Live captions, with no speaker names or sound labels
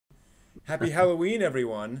Happy Halloween,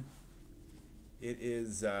 everyone. It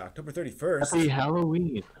is October 31st. Happy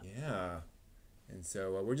Halloween. Yeah. And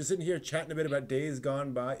so we're just sitting here chatting a bit about days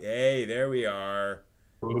gone by. Hey, there we are.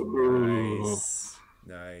 Ooh. Nice.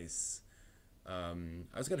 Nice. I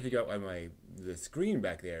was going to figure out why the screen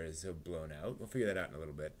back there is so blown out. We'll figure that out in a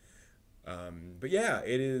little bit. But yeah,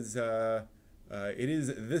 it is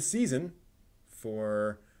this season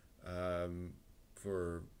for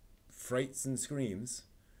for frights and screams.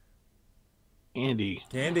 Andy.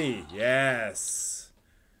 Candy, yes.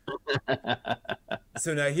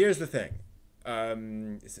 So now here's the thing.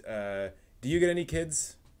 Do you get any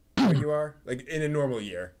kids where you are? Like in a normal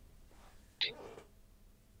year?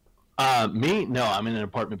 Me? No, I'm in an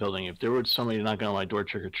apartment building. If there was somebody knocking on my door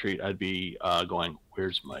trick or treat, I'd be going,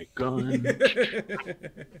 "Where's my gun?"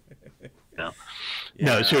 No, no,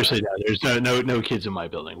 Yeah. seriously, no. There's no kids in my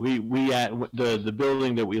building. We at the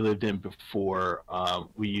building that we lived in before.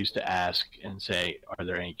 We used to ask and say, "Are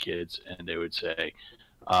there any kids?" And they would say,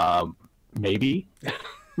 um, "Maybe."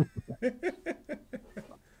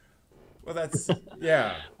 Well, that's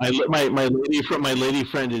yeah. My lady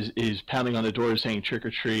friend is pounding on the door saying, "Trick or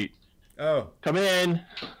treat." Oh. Come in.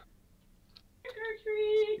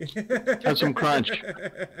 Have some crunch.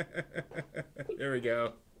 There we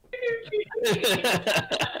go.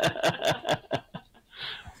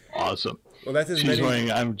 Awesome. Well, that's as She's many.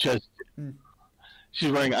 wearing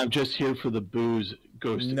she's wearing I'm just here for the booze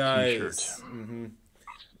ghost t-shirt. Nice.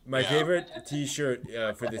 My Yeah. favorite T-shirt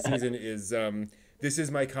for the season is "This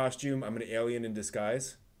is my costume. I'm an alien in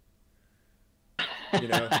disguise." You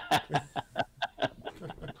know,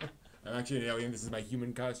 I'm actually an alien. This is my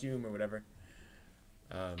human costume or whatever.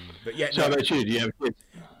 But yeah, So how no, about you? Do you have kids?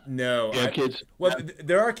 no. You have kids? Well,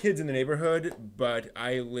 there are kids in the neighborhood, but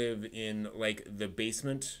I live in like the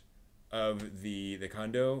basement of the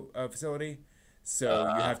condo facility, so you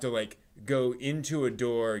Uh, have to like go into a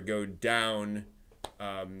door, go down,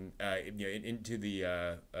 into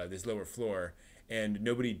the this lower floor, and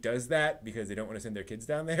nobody does that because they don't want to send their kids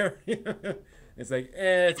down there. It's like,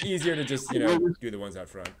 it's easier to just we'll do the ones out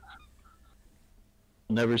front.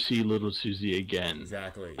 never see little Susie again.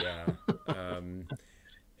 Exactly. Yeah. Um,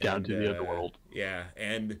 Down and to the other world. yeah,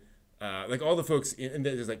 and like all the folks, and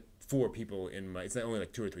there's like four people in my. It's not only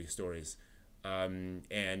like two or three stories, and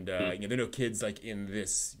Hmm. there are no kids like in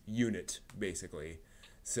this unit basically,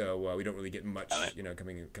 so we don't really get Got much it.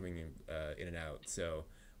 coming in and out. So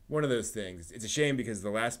one of those things. It's a shame because the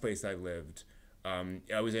last place I lived,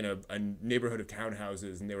 I was in a neighborhood of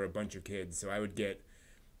townhouses, and there were a bunch of kids, so I would get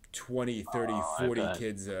 20, 30, Oh, I 40 bet.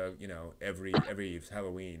 kids, every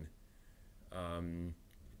Halloween.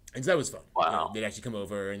 And so that was fun. Wow. They'd actually come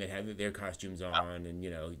over and they'd have their costumes on, and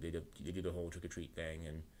they do the whole trick or treat thing,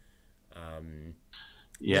 and um,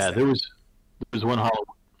 miss Yeah, that. there was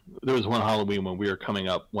one Halloween when we were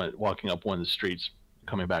walking up one of the streets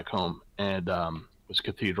coming back home, and it was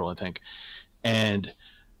Cathedral, I think, and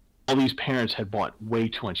all these parents had bought way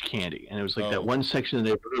too much candy, and it was like that Oh, one section of the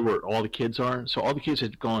neighborhood where all the kids are. So all the kids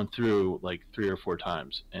had gone through like 3 or 4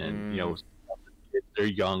 times, and mm. they're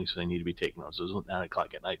young, so they need to be taken home. So it was 9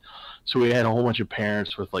 o'clock at night. So we had a whole bunch of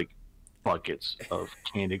parents with like buckets of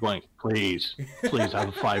candy, going, "Please, please, I have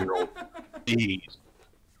a 5-year-old. Please,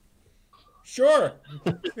 Sure.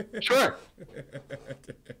 sure,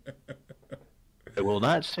 I will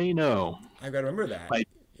not say no. I've got to remember that. My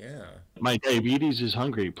Yeah. my diabetes is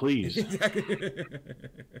hungry. Please." Exactly.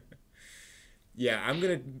 Yeah, I'm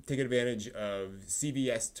gonna take advantage of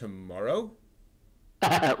CVS tomorrow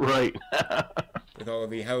Right. with all of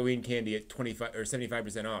the Halloween candy at 25 or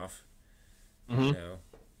 75% off. You Hmm. know,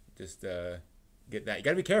 just get that. You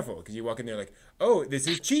gotta be careful because you walk in there like, oh, this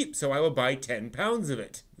is cheap, so I will buy 10 pounds of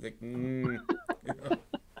it. Like,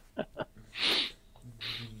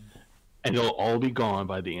 And they'll all be gone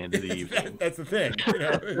by the end of the evening. that's the thing.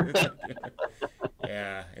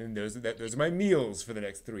 Yeah, and those are my meals for the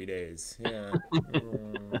next 3 days. Yeah.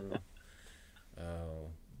 Oh,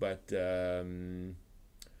 but Bloodlust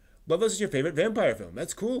is your favorite vampire film.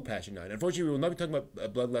 That's cool, Passion Nine. Unfortunately, we will not be talking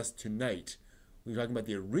about Bloodlust tonight. We'll be talking about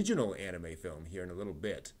the original anime film here in a little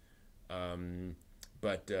bit. Um,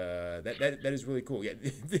 but that is really cool. Yeah,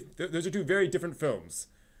 those are two very different films.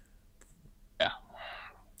 Yeah,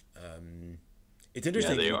 It's yeah,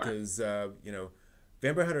 interesting they are. because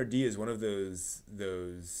Vampire Hunter D is one of those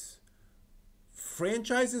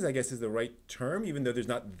franchises. I guess is the right term, even though there's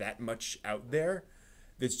not that much out there.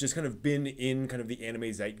 That's just kind of been in kind of the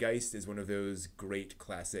anime zeitgeist is one of those great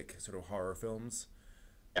classic sort of horror films.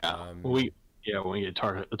 Yeah, Um, when we get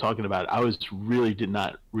talking about it, I was really did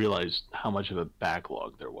not realize how much of a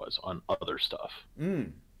backlog there was on other stuff.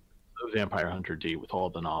 mm, Vampire Hunter D with all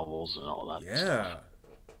the novels and all that stuff.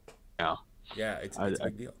 Yeah. Yeah, Yeah, it's I, a I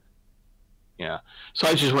big deal. yeah. So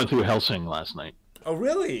I just went through Hellsing last night. Oh,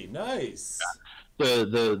 really? Nice.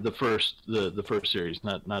 The first series,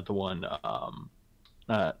 not the one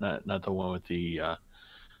not the one with the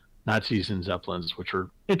Nazis and Zeppelins, which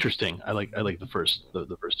were interesting. I like the first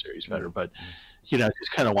series better, but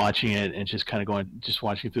just kind of watching it and just kind of just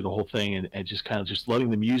watching through the whole thing and just kind of just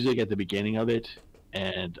loving the music at the beginning of it,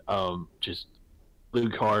 and just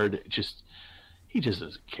Luke just he just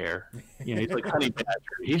doesn't care. He's like Honey Badger.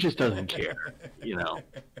 He just doesn't care. He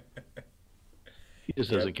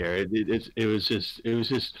just doesn't care. It was just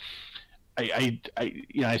I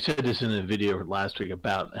said this in a video last week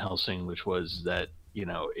about Hellsing, which was that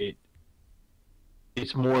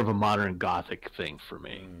it's more of a modern Gothic thing for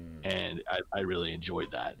me, and I really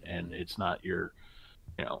enjoyed that. And it's not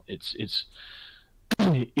it's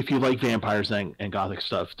if you like vampires and Gothic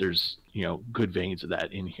stuff, there's good veins of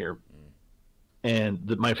that in here.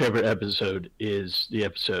 And my favorite episode is the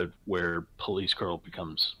episode where Police Girl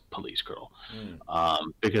becomes Police Girl,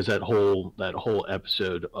 because that whole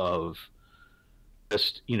episode of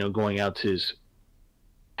just going out to his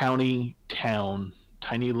tiny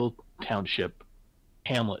little township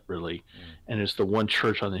hamlet, really, and it's the one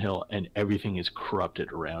church on the hill, and everything is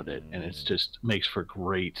corrupted around it, and it's just makes for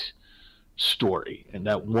great story. And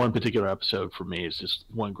that one particular episode for me is just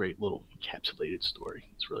one great little encapsulated story.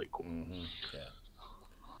 It's really cool. Yeah.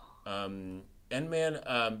 And man,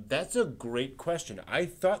 that's a great question. I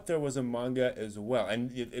thought there was a manga as well, and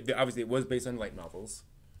obviously it was based on light novels.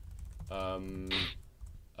 But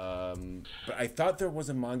I thought there was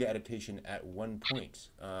a manga adaptation at one point.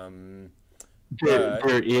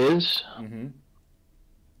 There is.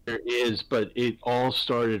 There is, but it all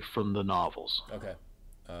started from the novels. Okay.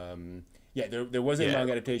 Yeah, there was a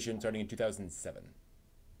manga adaptation starting in 2007.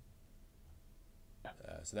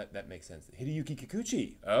 So that makes sense. Hideyuki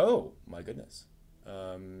Kikuchi. Oh my goodness.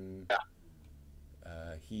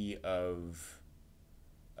 He of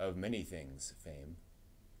many things fame.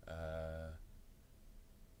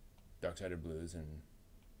 Dark Side of Blues and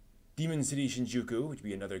Demon City Shinjuku, which would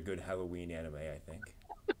be another good Halloween anime, I think.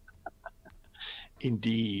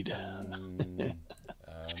 Indeed.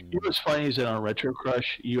 What's funny is that on Retro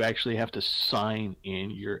Crush, you actually have to sign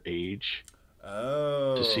in your age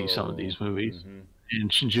to see some of these movies. And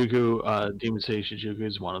Shinjuku, Demon City Shinjuku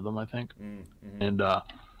is one of them, I think. And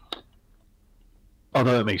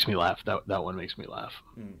although it makes me laugh, that one makes me laugh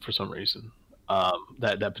for some reason.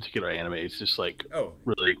 That particular anime is just like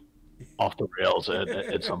really off the rails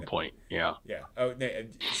at some point. Yeah. Yeah. Oh, no,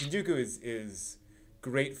 Shinjuku is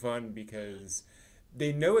great fun because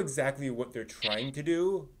they know exactly what they're trying to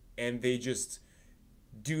do, and they just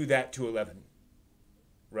do that to 11.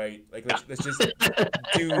 Right? Like let's just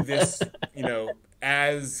do this,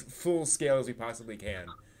 as full scale as we possibly can.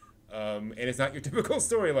 And it's not your typical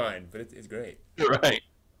storyline, but it's great. Right.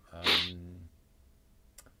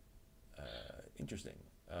 Interesting.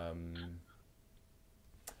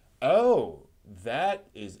 Oh, that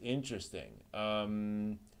is interesting.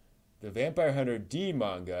 The Vampire Hunter D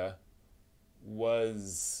manga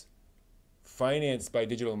was financed by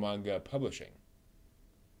Digital Manga Publishing.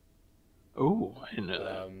 Oh, I didn't know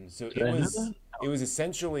that. So it was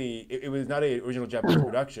essentially it was not an original Japanese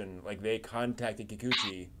production. Like they contacted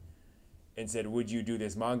Kikuchi and said, "Would you do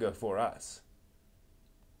this manga for us?"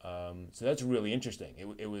 So that's really interesting.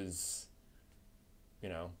 It was,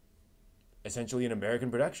 essentially an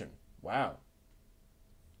American production. Wow.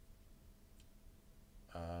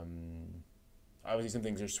 Obviously, some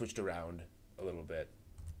things are switched around a little bit.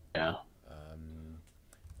 Yeah.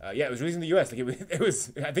 Yeah, it was released in the U.S. Like it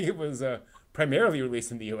was. I think it was primarily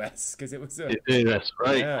released in the U.S. because it was. That's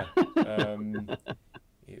right. Yeah.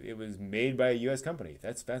 It was made by a U.S. company.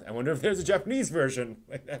 That's fast. I wonder if there's a Japanese version.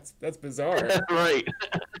 Like that's bizarre. Right.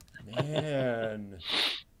 Man,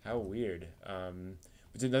 how weird.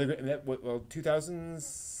 Which is another that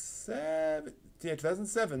 2007. Yeah,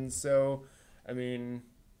 2007. So, I mean,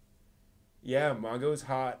 yeah, manga was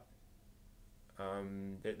hot.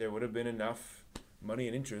 There would have been enough money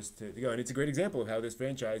and interest to go, and it's a great example of how this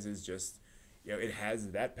franchise is just, it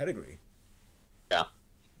has that pedigree. Yeah.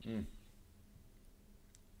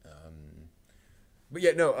 But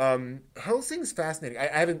yeah, no. Hellsing's fascinating.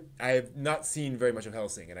 I have not seen very much of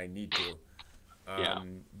Hellsing, and I need to.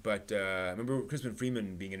 But I remember Crispin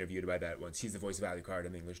Freeman being interviewed about that once. He's the voice of Alucard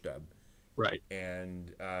in the English dub. Right.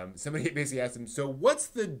 And somebody basically asked him, "So what's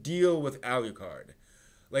the deal with Alucard?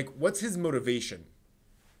 Like, what's his motivation?"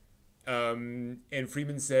 And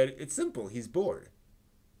Freeman said, "It's simple. He's bored.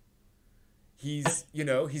 he's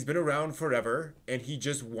been around forever, and he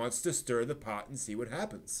just wants to stir the pot and see what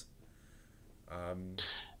happens.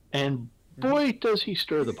 And boy, does he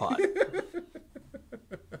stir the pot.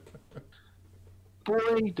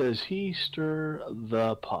 Boy, does he stir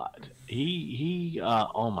the pot.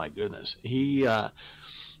 Oh my goodness.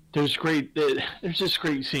 There's just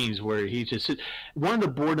great scenes where he just one of the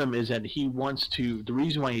boredom is that he wants to, the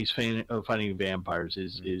reason why he's fighting vampires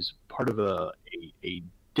is part of a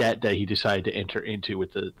debt that he decided to enter into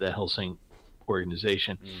with the Helsing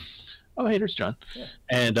organization. Oh, hey, there's John. Yeah.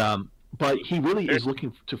 And but he really is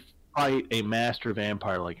looking to fight a master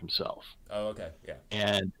vampire like himself. Oh, okay. Yeah.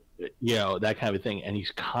 And that kind of thing, and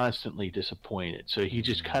he's constantly disappointed. So he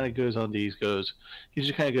just kind of goes, okay,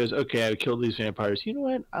 I killed these vampires. You know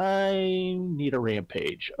what? I need a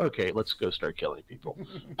rampage. Okay, let's go start killing people.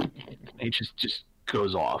 And he just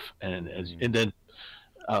goes off, and then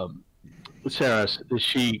Sarah,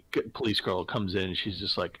 the police girl, comes in, and she's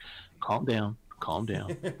just like, calm down.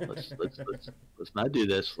 Let's not do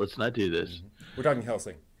this. Let's not do this. We're talking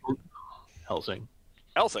Helsing. Helsing.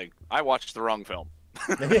 I watched the wrong film.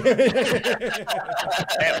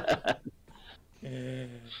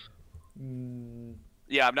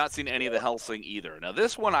 Yeah, I've not seen any of the Helsing either. Now,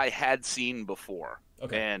 this one I had seen before,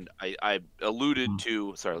 and I alluded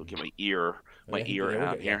to. Sorry, I'll get my ear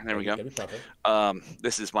out here. There we go.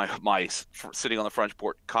 This is my sitting on the front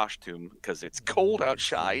porch costume because it's cold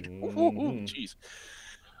outside. Jeez.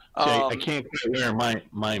 I can't quite wear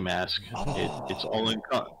my mask. It's all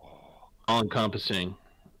encompassing.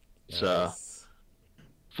 It's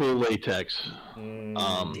full latex.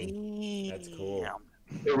 That's cool.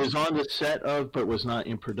 It was on the set of, but was not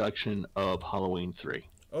in production of Halloween 3.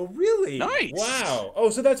 Oh, really? Nice. Wow. Oh,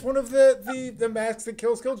 so that's one of the masks that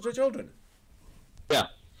kills children. Yeah.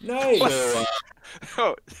 Nice.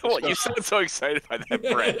 So, you sound so excited by that,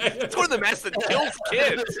 Brett. It's one of the masks that kills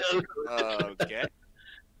kids. Okay.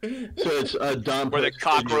 So it's Don. Where the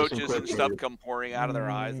cockroaches and stuff come pouring out of their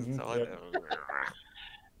eyes and stuff like that.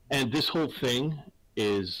 And this whole thing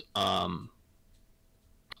is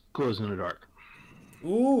glows in the dark.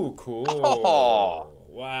 Ooh, cool. Oh.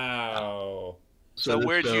 Wow. So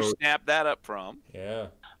where'd you snap that up from? Yeah.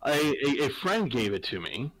 A friend gave it to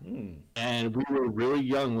me, and we were really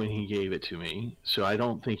young when he gave it to me, so I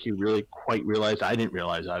don't think he really quite realized. I didn't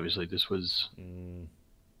realize, obviously, this was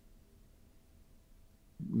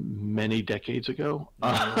many decades ago.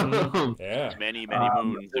 Yeah. Many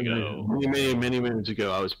moons ago. Many moons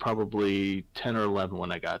ago. I was probably 10 or 11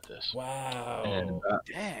 when I got this. Wow. And,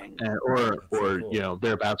 dang. Or cool.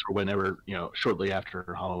 Thereabouts, or whenever, shortly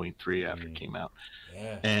after Halloween 3 after it came out.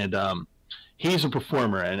 Yeah. And he's a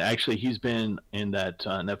performer, and actually he's been in that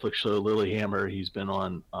Netflix show Lilyhammer. He's been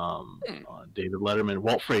on David Letterman.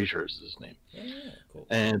 Walt Frazier is his name. Yeah, cool.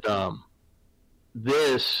 And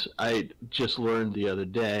this, I just learned the other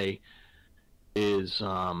day, is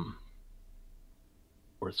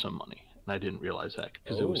worth some money, and I didn't realize that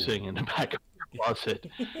because it was sitting in the back of the closet.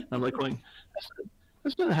 And I'm like going,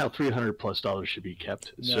 that's not how $300+ should be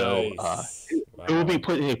kept. Nice. So it will be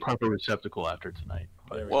put in a proper receptacle after tonight.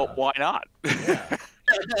 Well, why not? Yeah.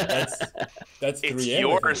 That's it's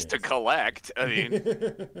yours to collect. I mean,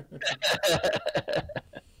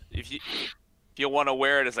 if you want to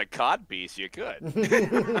wear it as a cod piece, you could.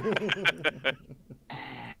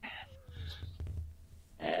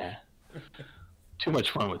 Too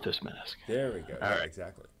much fun with this mask. There we go. All right.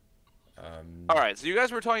 Exactly. All right. So you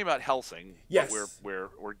guys were talking about Helsing. Yes. We're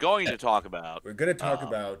going to talk about. We're going to talk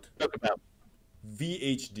about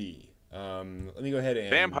VHD. Let me go ahead and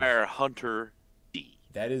Vampire Hunter D.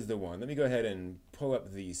 That is the one. Let me go ahead and pull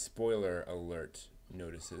up the spoiler alert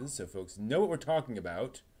notices so folks know what we're talking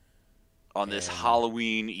about. On this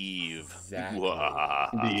Halloween Eve. Exactly.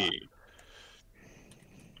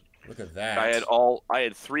 Look at that. I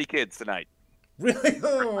had 3 kids tonight. Really?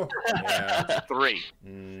 Oh. Yeah. 3.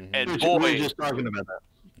 Mm-hmm. And boy, we were just talking about that.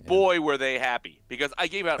 Boy, were they happy because I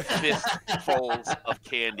gave out fistfuls of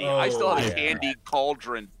candy. I still have a candy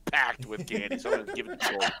cauldron packed with candy, so I'm going to give it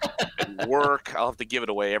to them at work. I'll have to give it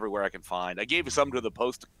away everywhere I can find. I gave some to the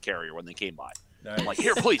post carrier when they came by. Nice. I'm like,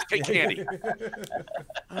 here, please, take candy.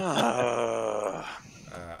 I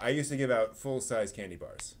used to give out full-size candy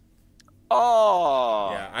bars. Oh.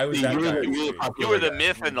 Yeah, I was that guy. You were the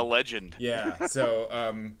myth and the legend. Yeah,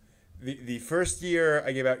 so the first year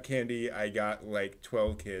I gave out candy, I got like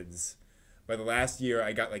 12 kids. By the last year,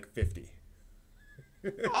 I got like 50.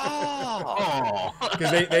 Oh.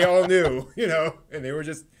 Because they all knew, and they were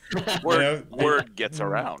just... Word gets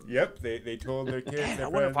around. Yep, they told their kids. I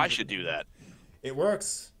wonder if I should do that. It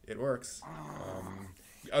works.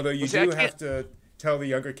 Although you do have to tell the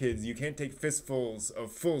younger kids you can't take fistfuls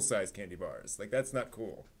of full-size candy bars. Like, that's not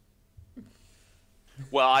cool.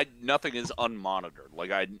 Well, nothing is unmonitored.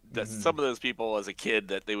 Like some of those people as a kid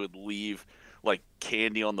that they would leave like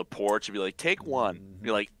candy on the porch and be like, "Take one." Mm-hmm.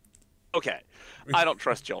 Be like, "Okay, I don't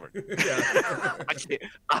trust children.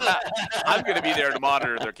 I'm going to be there to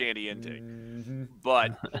monitor their candy intake." Mm-hmm.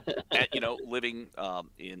 But living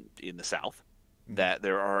in the South, that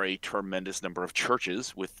there are a tremendous number of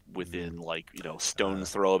churches within stone's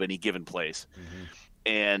throw of any given place. Mm-hmm.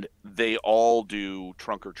 And they all do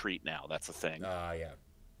trunk or treat now. That's the thing. Yeah.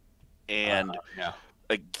 And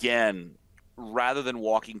again, rather than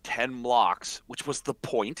walking 10 blocks, which was the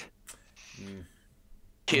point,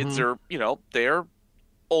 kids are, they're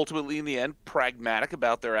ultimately in the end pragmatic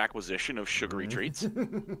about their acquisition of sugary treats.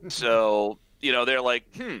 So, they're like,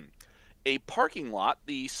 a parking lot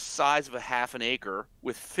the size of a half an acre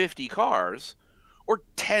with 50 cars, or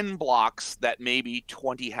 10 blocks that maybe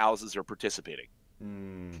 20 houses are participating.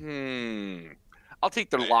 I'll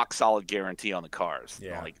take the lock solid guarantee on the cars.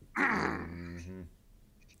 Yeah. Like,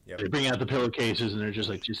 They bring out the pillowcases and they're just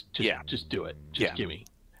like, just do it. Just give me.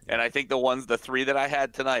 And I think the 3 that I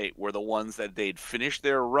had tonight were the ones that they'd finished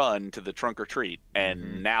their run to the trunk or treat,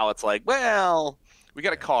 and now it's like, well, we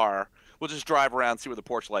got a car. We'll just drive around, see where the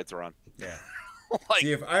porch lights are on. Yeah.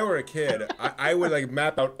 See, if I were a kid, I would like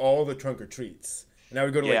map out all the trunk or treats, and I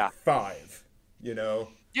would go to like 5.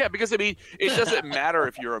 Yeah, because I mean, it doesn't matter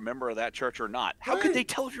if you're a member of that church or not. How could they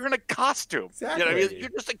tell if you're in a costume? Exactly. I mean, you're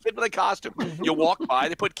just a kid with a costume. You walk by,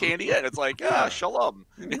 they put candy in. It's like, shalom.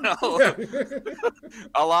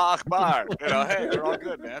 Allah Akbar. Hey, they're all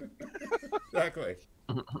good, man. Exactly.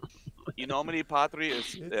 In nomine Patri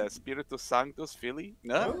Spiritus Sanctus Filii.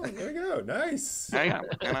 No? Oh, there we go. Nice. Hang on.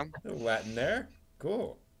 Latin there.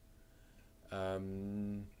 Cool.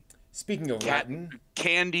 Speaking of Latin,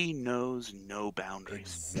 candy knows no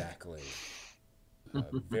boundaries. Exactly.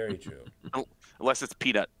 Very true. Unless it's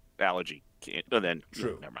peanut allergy. Then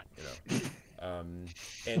true. Never mind.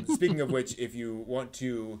 And speaking of which, if you want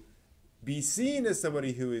to be seen as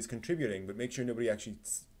somebody who is contributing, but make sure nobody actually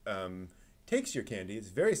takes your candy, it's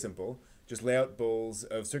very simple. Just lay out bowls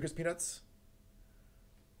of circus peanuts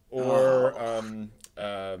or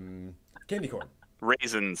candy corn.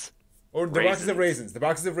 Raisins. Or the boxes of raisins. The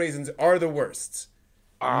boxes of raisins are the worst.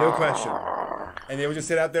 No question. And they will just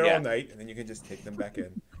sit out there all night, and then you can just take them back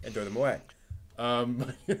in and throw them away.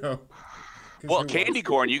 Well, candy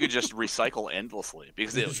corn you could just recycle endlessly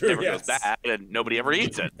because it never goes bad and nobody ever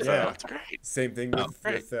eats it. So it's great. Same thing with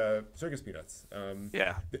circus peanuts.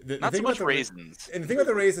 Not so much raisins. And the thing about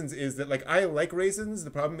the raisins is that, like, I like raisins.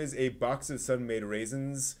 The problem is a box of Sun-Maid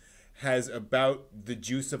raisins has about the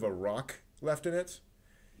juice of a rock left in it.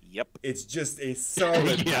 Yep. It's just a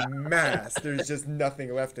solid mass. There's just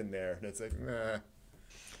nothing left in there. And it's like, nah.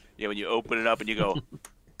 Yeah, when you open it up and you go,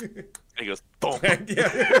 and he goes, boom.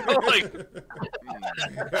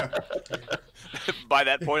 By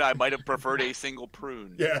that point, I might have preferred a single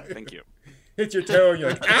prune. Yeah. Thank you. Hit your toe and you're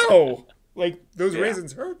like, ow! Like, those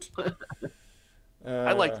raisins hurt.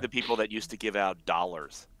 I liked the people that used to give out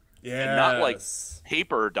dollars. Yeah. And not like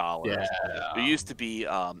paper dollars. Yeah. There used to be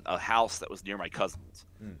a house that was near my cousin's.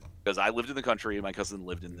 Because I lived in the country and my cousin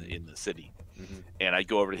lived in the city. And I'd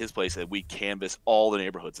go over to his place and we'd canvass all the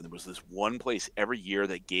neighborhoods. And there was this one place every year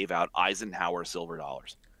that gave out Eisenhower silver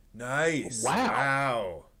dollars. Nice.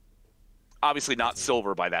 Wow. Obviously not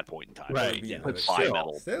silver by that point in time. Right. But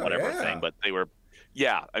bimetal, whatever thing. But they were...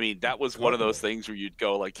 Yeah, I mean, that was one of those things where you'd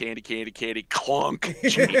go like candy, clunk,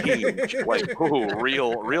 change, like,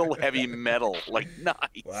 real heavy metal, like,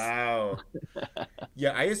 nice. Wow.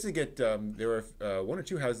 Yeah, I used to get, there were 1 or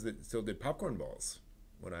 2 houses that still did popcorn balls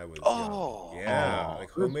when I was young. Yeah, like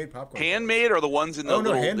homemade popcorn Handmade balls. Or the ones in the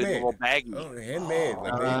little baggie? Oh, handmade.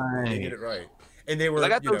 Like they did it right. And they were. I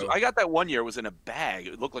got that one year. It was in a bag.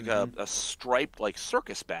 It looked like a striped like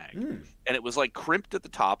circus bag, and it was like crimped at the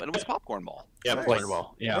top, and it was popcorn ball. Yeah, popcorn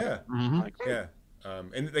ball. Yeah. Yeah.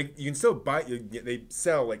 And like you can still buy. They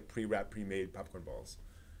sell like pre-wrapped, pre-made popcorn balls.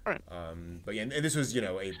 Right. But yeah, and this was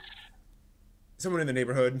someone in the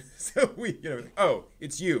neighborhood, so we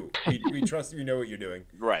it's you. We trust you know what you're doing.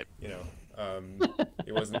 Right.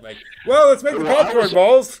 It wasn't like, well, let's make the popcorn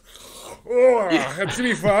balls. Oh, that should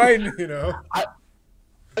be fine.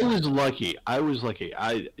 I was lucky.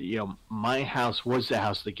 My house was the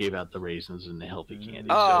house that gave out the raisins and the healthy candy.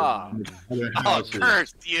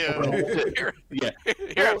 Cursed you!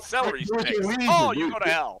 Here, celery sticks. Oh, you go to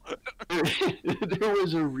hell. There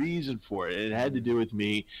was a reason for it. It had to do with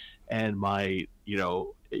me and my,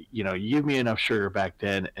 you give me enough sugar back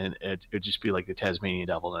then, and it'd just be like the Tasmanian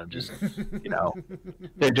devil, and I'm just,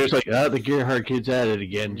 they're just like, oh, the Gerhardt kid's at it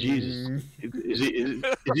again. Jesus, is he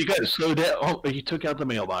got to slow down? Oh, he took out the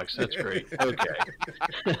mailbox. That's great. Okay.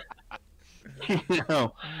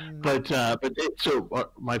 So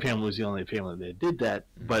my family was the only family that did that.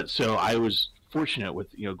 But so I was fortunate with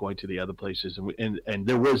going to the other places, and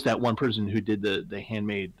there was that one person who did the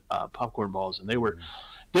handmade popcorn balls, and they were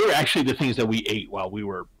actually the things that we ate while we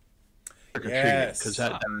were yes, because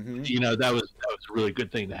that was a really good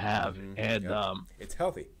thing to have, and it's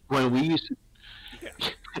healthy. When we used to.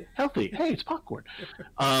 Healthy. Hey, it's popcorn.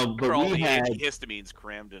 But all we the had antihistamines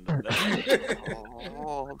crammed into that.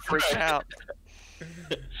 Oh, freak out.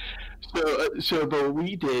 So, but what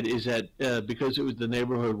we did is that because the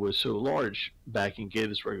neighborhood was so large back in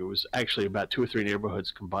Gaithersburg, it was actually about 2 or 3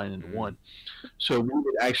 neighborhoods combined into one. So we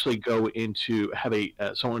would actually go into have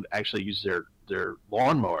someone actually use their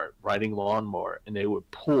lawnmower, riding lawnmower, and they would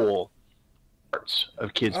pull parts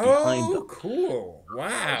of kids behind them. Oh, cool!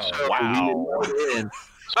 Wow! So wow!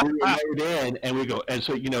 So we were in, and we go, and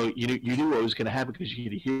so you knew what was going to happen because you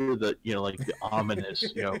could hear the like the ominous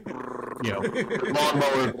lawnmower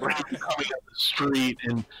coming up the street,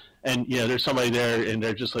 and there's somebody there, and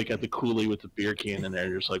they're just like at the coulee with the beer can, and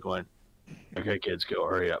they're just like going, "Okay, kids, go,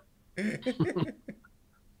 hurry up."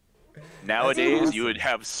 Nowadays, you would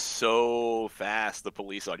have so fast the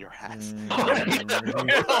police on your ass.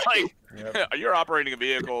 You're operating a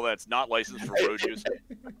vehicle that's not licensed for road use.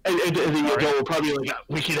 And the adult will probably be like,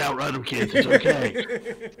 "We can outrun them, kids. It's okay."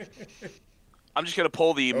 I'm just gonna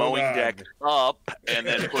pull the mowing deck up and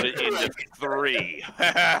then put it into 3.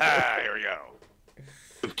 Here we go.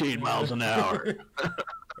 15 miles an hour.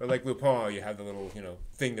 Or like Lupin, you have the little,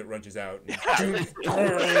 thing that lunges out.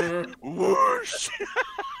 Whoosh!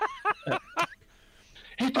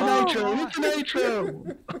 Hit the nitro!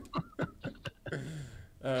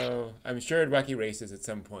 Oh, I'm sure at Wacky Races at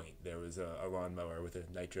some point there was a lawnmower with a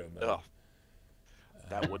nitro mode. Oh,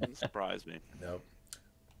 that wouldn't surprise me. Nope.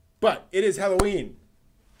 But it is Halloween.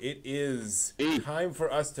 It is time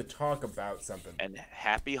for us to talk about something. And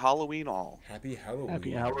happy Halloween all. Happy Halloween.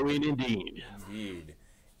 Happy Halloween indeed. Indeed.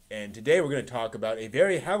 And today we're going to talk about a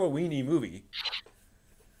very Halloween-y movie,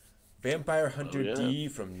 Vampire Hunter D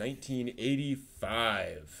from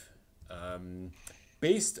 1985.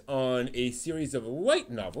 Based on a series of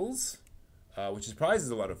light novels, which surprises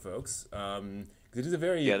a lot of folks. Because it is a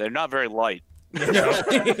very... Yeah, they're not very light. No.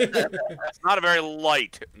 It's not a very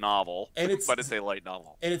light novel, but it's a light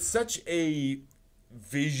novel. And it's such a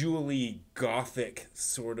visually gothic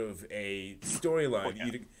sort of a storyline. Oh,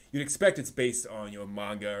 yeah. You'd expect it's based on a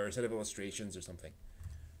manga or a set of illustrations or something.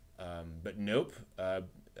 But nope.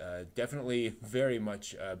 Definitely very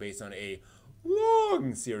much based on a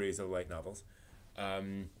long series of light novels.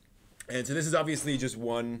 And so this is obviously just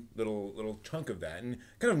one little chunk of that, and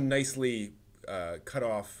kind of nicely cut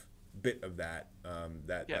off bit of that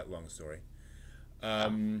long story.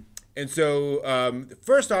 And so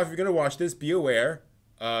first off, if you're going to watch this, be aware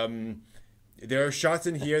there are shots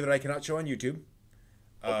in here that I cannot show on YouTube.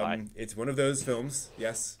 It's one of those films.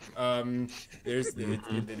 Yes.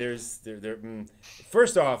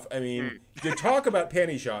 First off, I mean, to talk about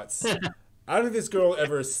panty shots, I don't think this girl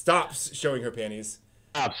ever stops showing her panties.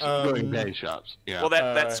 Showing panty shops. Yeah. Well,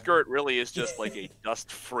 that skirt really is just like a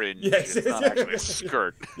dust fringe. Yes, it's not actually a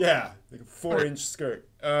skirt. Yeah, like a 4-inch skirt.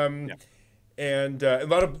 And a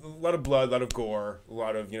lot of blood, a lot of gore, a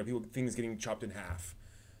lot of things getting chopped in half.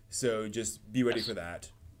 So just be ready for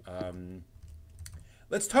that.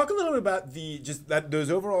 Let's talk a little bit about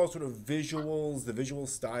those overall sort of visuals, the visual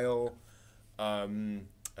style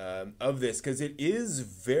of this, because it is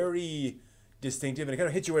very distinctive, and it kind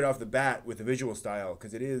of hits you right off the bat with the visual style,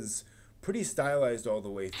 because it is pretty stylized all the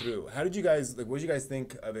way through. How did you guys what did you guys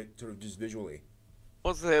think of it, sort of just visually?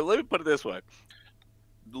 Well, let me put it this way: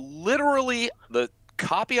 literally, the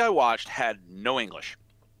copy I watched had no English;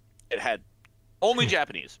 it had only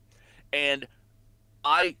Japanese, and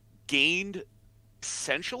I gained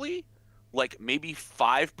essentially like maybe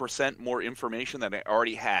 5% more information than I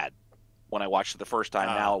already had when I watched it the first time.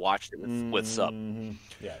 Now I watched it with sub.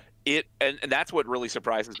 Yeah. And that's what really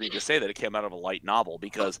surprises me, to say that it came out of a light novel,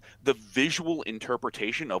 because the visual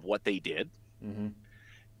interpretation of what they did,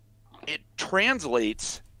 it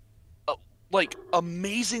translates like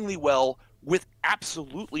amazingly well with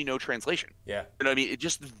absolutely no translation. Yeah. You know what I mean? It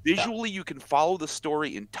just visually you can follow the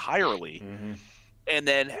story entirely. And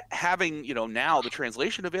then having, now the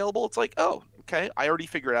translation available, it's like, oh, okay, I already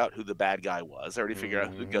figured out who the bad guy was. I already figured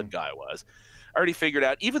out who the good guy was. I already figured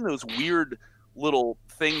out even those weird little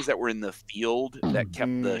things that were in the field that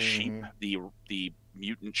kept the sheep, the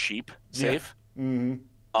mutant sheep, safe.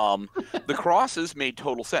 Mm-hmm. The crosses made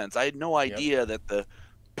total sense. I had no idea that the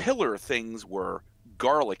pillar things were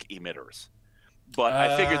garlic emitters, but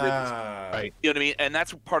I figured that, right. You know what I mean? And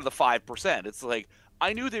that's part of the 5%. It's like,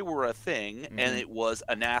 I knew they were a thing, and it was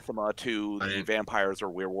anathema to the vampires or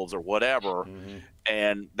werewolves or whatever,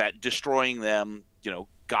 and that destroying them, you know,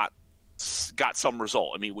 got some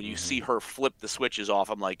result. I mean, when you see her flip the switches off,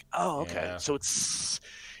 I'm like, oh, okay. Yeah. So it's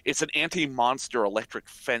an anti-monster electric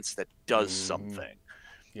fence that does something.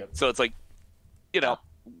 Yep. So it's like, you know,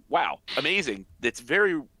 wow, amazing. It's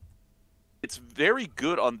very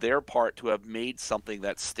good on their part to have made something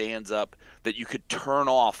that stands up, that you could turn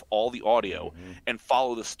off all the audio and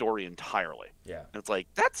follow the story entirely. Yeah. And it's like,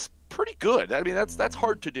 that's pretty good. I mean, that's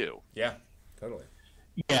hard to do. Yeah, totally.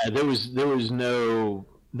 Yeah, there was no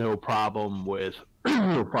problem with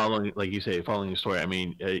following, like you say, following the story. I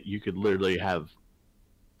mean, you could literally have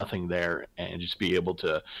nothing there and just be able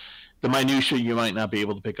to. The minutia you might not be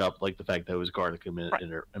able to pick up, like the fact that it was garlic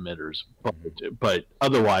emitters, but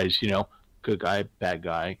otherwise, you know, good guy, bad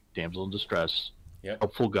guy, damsel in distress,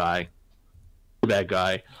 helpful guy, bad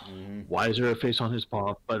guy. Why is there a face on his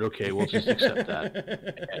paw? But okay, we'll just accept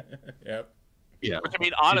that. Yep. Yeah. I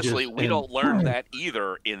mean, honestly, we don't learn that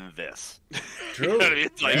either in this. True. You know what I mean?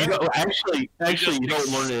 It's like, actually, you don't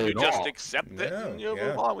learn it at all. You just accept it and you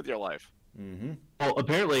move on with your life. Well,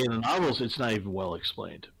 apparently in the novels, it's not even well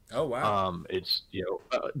explained. Oh wow! It's, you know,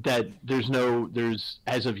 that there's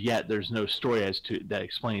as of yet there's no story as to that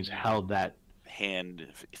explains how that hand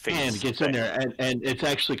gets in there, and it's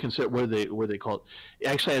actually considered where they call it. It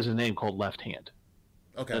actually has a name called Left Hand.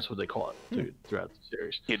 Okay, that's what they call it throughout the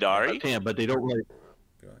series. Hidari. Left Hand, but they don't really.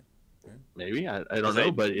 Maybe I don't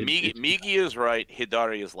know, but Migi is right.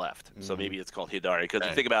 Hidari is left, so maybe it's called Hidari because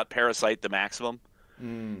you think about Parasite, the Maximum.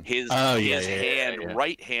 His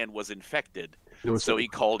right hand was infected. So he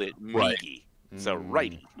called it Migi. Right. So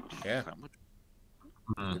righty. Yeah.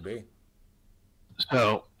 Could be.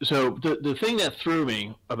 So the thing that threw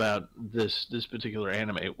me about this particular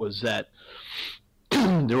anime was that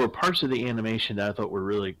there were parts of the animation that I thought were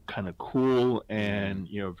really kind of cool and,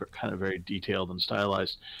 you know, kind of very detailed and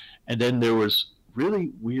stylized, and then there was really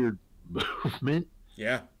weird movement.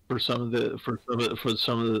 Yeah. For some of the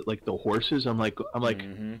like the horses, I'm like.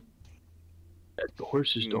 The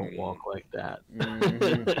horses don't walk like that.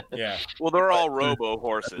 Yeah. Well, they're all robo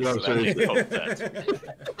horses. So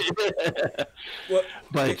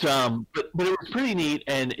but it was pretty neat,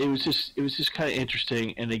 and it was just kind of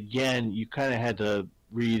interesting. And again, you kind of had to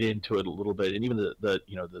read into it a little bit, and even the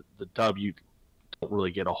dub, you don't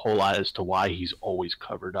really get a whole lot as to why he's always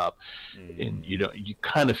covered up, and you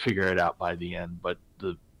kind of figure it out by the end. But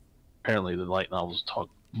apparently the light novels talk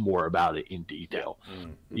more about it in detail,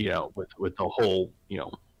 you know, with the whole, you know,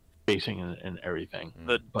 facing and everything.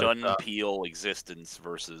 The Dunpeel existence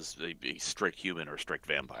versus a strict human or strict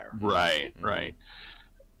vampire. Right.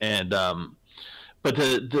 And but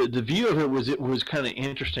the view of it was kind of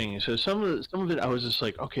interesting. So some of it I was just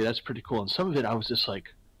like, okay, that's pretty cool, and some of it I was just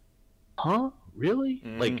like, huh, really?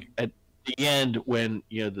 Like at the end when,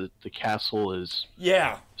 you know, the castle is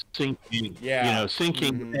sinking,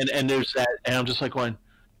 and there's that, and I'm just like going,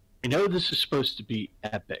 I know this is supposed to be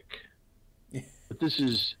epic, but this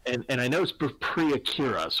is, and I know it's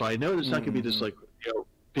pre-Akira, so I know there's not going to be this, like, you know,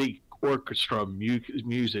 big orchestra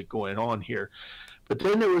music going on here. But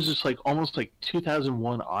then there was this, like, almost like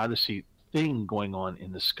 2001 Odyssey thing going on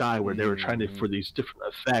in the sky where they were trying for these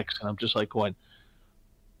different effects, and I'm just like going,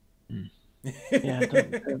 yeah, it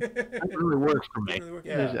doesn't really work for me.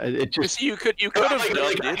 It just, you could have done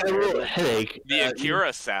it. Headache. The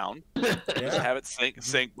Akira sound. Just have it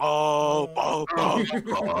sing. Oh, oh, oh,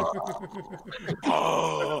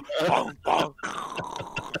 oh, oh, oh.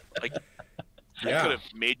 Like that could have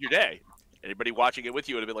made your day. Anybody watching it with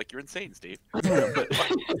you would have been like, "You're insane, Steve." But they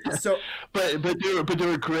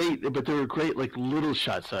were great. But they were great, like little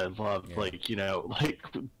shots I loved, like, you know, like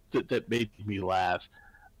that made me laugh.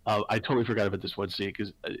 I totally forgot about this one scene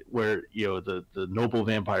where, you know, the noble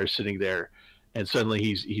vampire is sitting there, and suddenly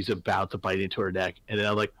he's about to bite into her neck, and then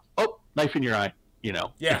I'm like, oh, knife in your eye, you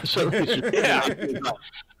know. Yeah. So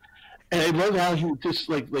and I love how he just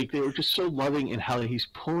like they were just so loving, and how he's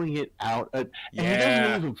pulling it out, and he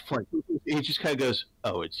doesn't even flinch. He just kind of goes,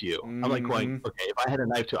 "Oh, it's you." I'm like going, okay, if I had a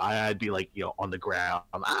knife to eye, I'd be like, you know, on the ground.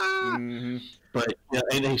 But you know,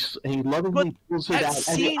 and he lovingly pulls it out,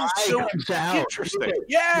 and the eye comes out. Interesting.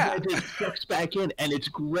 And it sucks back in, and it's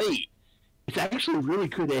great. It's actually really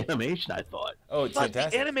good animation, I thought. Oh, it's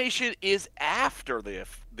fantastic. The animation is after the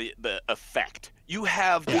effect. you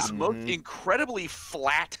have this most incredibly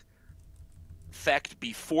flat effect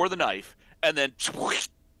before the knife, and then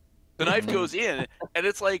the knife goes in, and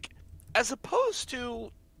it's like, as opposed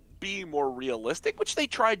to being more realistic, which they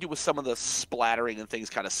tried to with some of the splattering and things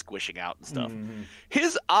kind of squishing out and stuff.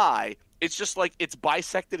 His eye, it's just like it's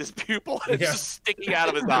bisected his pupil and it's just sticking out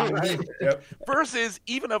of his eye. Versus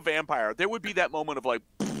even a vampire, there would be that moment of like,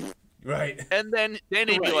 and then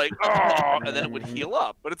he'd be like, oh, and then it would heal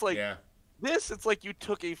up. But it's like this, it's like you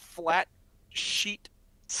took a flat sheet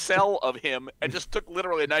cell of him and just took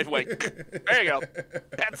literally a knife and went, there you go,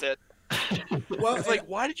 that's it. Well, it's like,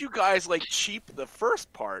 why did you guys like cheap the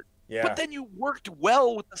first part? But then you worked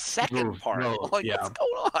well with the second part. Like, what's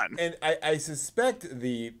going on? And I suspect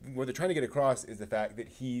what they're trying to get across is the fact that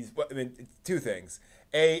he's. Well, I mean, it's two things.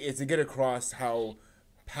 A, it's to get across how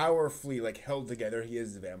powerfully like held together he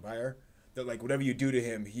is as a vampire. That like whatever you do to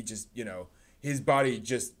him, he just his body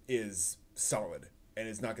just is solid and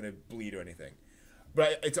it's not going to bleed or anything.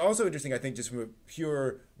 But it's also interesting, I think, just from a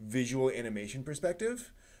pure visual animation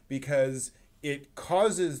perspective, because it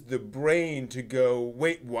causes the brain to go,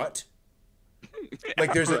 wait, what?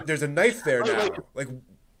 Like there's a knife there now. Like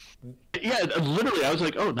literally, I was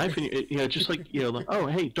like, oh, knife in your, just like like, oh,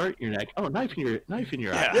 hey, dart in your neck. Oh, knife in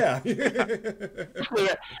your eye.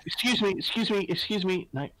 Excuse me,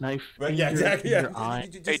 knife. Right, in your eye.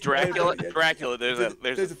 Hey, Dracula, there's a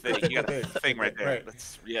thing. You got a thing right there.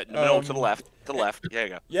 No, to the left. There you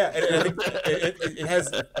go. Yeah, and I think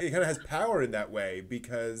it kind of has power in that way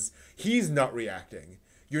because he's not reacting.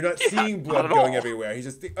 You're not seeing blood going everywhere. He's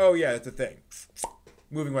just, oh yeah, it's a thing.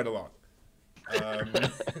 Moving right along.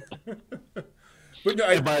 But no,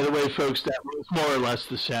 and by the way, folks, that was more or less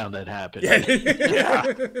the sound that happened.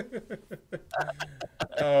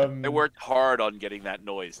 They worked hard on getting that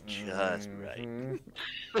noise just right.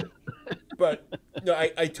 But no,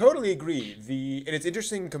 I totally agree. And it's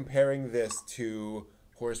interesting comparing this to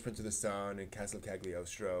Horus Prince of the Sun and Castle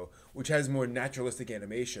Cagliostro, which has more naturalistic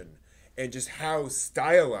animation, and just how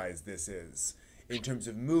stylized this is in terms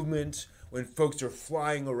of movement. When folks are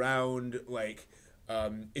flying around, like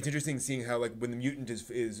it's interesting seeing how like when the mutant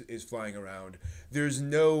is flying around, there's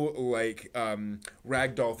no like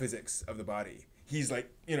ragdoll physics of the body. He's like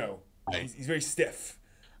he's very stiff.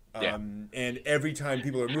 And every time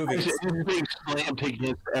people are moving, it's being slammed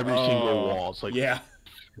against every single wall. It's like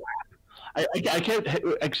I kept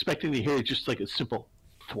expecting to hear just like a simple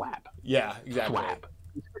thwap. Yeah, exactly. Thwap.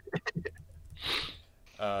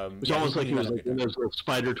 It's almost like he was like one of those little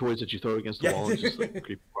spider toys that you throw against the wall and just like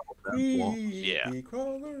creep down the wall.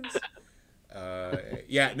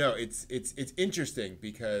 No, it's interesting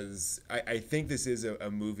because I think this is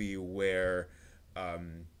a movie where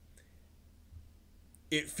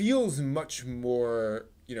it feels much more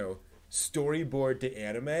storyboard to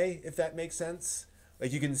anime, if that makes sense.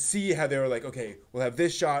 Like you can see how they were like, okay, we'll have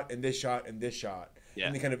this shot and this shot and this shot,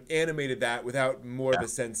 and they kind of animated that without more of a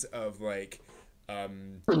sense of like.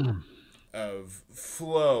 Of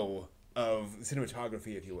flow of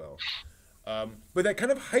cinematography, if you will. But that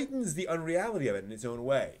kind of heightens the unreality of it in its own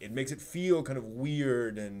way. It makes it feel kind of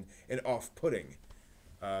weird and off-putting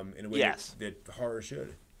in a way that horror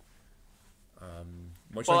should.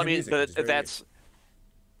 Well, I mean,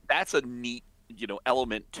 that's a neat,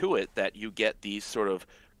 element to it, that you get these sort of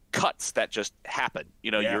cuts that just happen.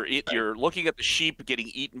 You're looking at the sheep getting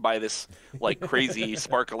eaten by this like crazy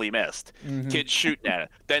sparkly mist. Kids shooting at it.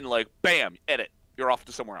 Then like bam, edit. You're off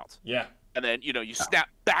to somewhere else. Yeah. And then you snap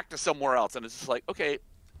back to somewhere else, and it's just like, okay,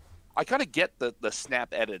 I kind of get the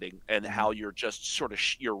snap editing and how you're just sort of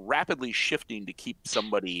you're rapidly shifting to keep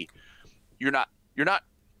somebody. You're not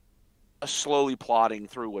slowly plodding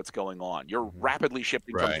through what's going on. You're rapidly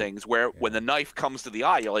shifting from things where when the knife comes to the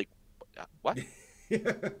eye, you're like, what? You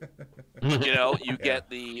get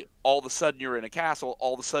all of a sudden you're in a castle,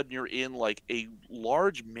 all of a sudden you're in like a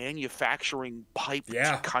large manufacturing pipe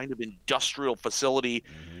kind of industrial facility,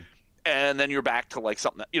 and then you're back to like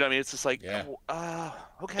something that, it's just like,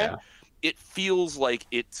 okay. It feels like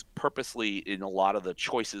it's purposely, in a lot of the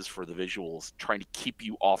choices for the visuals, trying to keep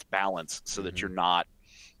you off balance so that you're not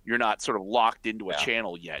sort of locked into a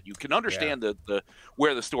channel yet. You can understand the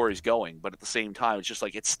where the story's going, but at the same time, it's just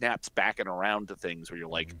like it snaps back and around to things where you're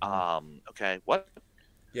like, okay, what?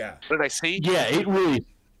 Yeah. What did I see? Yeah, it really.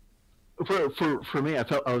 For me, I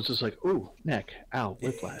was just like, ooh, neck, ow,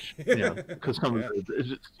 whiplash. Because some of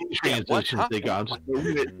the transitions they got.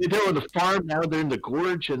 They're on the farm, now they're in the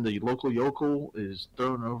gorge, and the local yokel is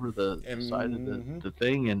thrown over the side of the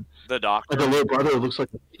thing, and the doctor, the little brother looks like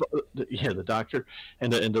the doctor,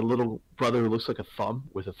 and the little brother looks like a thumb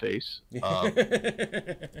with a face.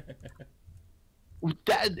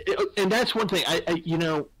 And that's one thing.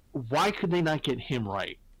 Why could they not get him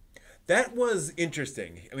right? That was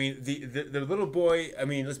interesting. I mean, the little boy. I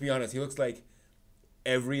mean, let's be honest. He looks like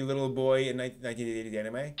every little boy in 1980s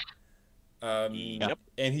anime. Yep.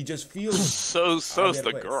 And he just feels so's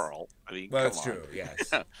the girl. I mean, well, that's true.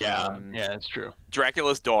 Yes. Yeah, that's true.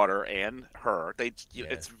 Dracula's daughter and her.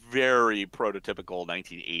 It's very prototypical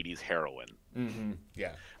 1980s heroine. Mm-hmm.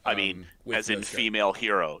 Yeah. I mean, as in female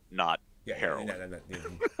hero, not heroine.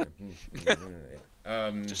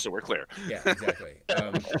 Just so we're clear. Yeah, exactly.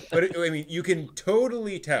 But I mean, you can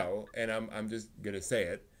totally tell, and I'm just gonna say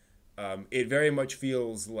it. It very much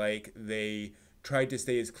feels like they tried to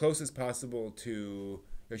stay as close as possible to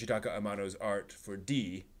Yoshitaka Amano's art for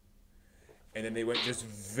D, and then they went just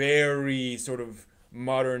very sort of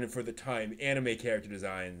modern for the time anime character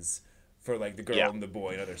designs for like the girl and the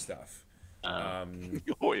boy and other stuff.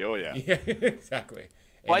 Oh yeah. Yeah, exactly.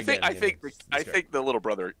 Well, I think the little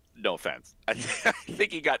brother. No offense, I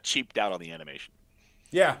think he got cheaped out on the animation.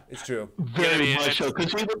 Yeah, it's true. Very much so,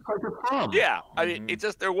 because he looked like a prom. Yeah, I mean, it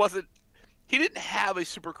just there wasn't. He didn't have a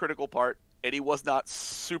super critical part, and he was not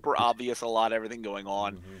super obvious a lot of everything going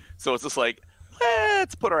on. So it's just like,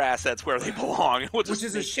 let's put our assets where they belong, which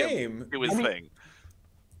is a shame. It was thing.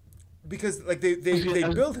 Because like they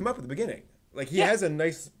build him up at the beginning. Like he has a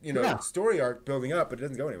nice story arc building up, but it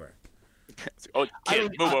doesn't go anywhere. Oh,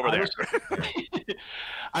 kid, move over there.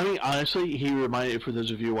 I mean, honestly, he reminded, for those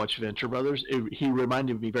of you who watch Venture Brothers, he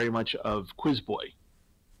reminded me very much of Quiz Boy.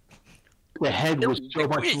 The head was so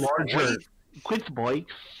much larger. Quiz Boy.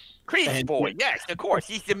 Quiz Boy, yes, of course.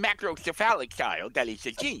 He's the macrocephalic child that is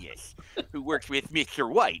a genius who works with Mr.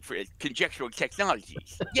 White for conjectural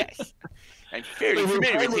technologies. Yes. I'm fairly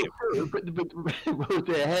familiar with him. But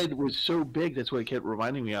the head was so big, that's what it kept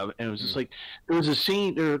reminding me of. And it was just like, there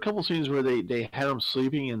were a couple scenes where they had him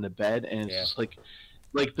sleeping in the bed, and it's just like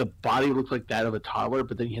the body looked like that of a toddler,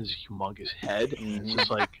 but then he had this humongous head. And it's just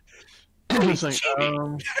like, it's like,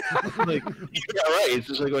 like, yeah, right. It's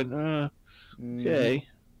just like going, okay.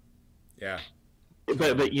 Yeah.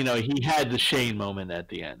 But he had the Shane moment at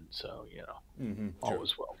the end, so all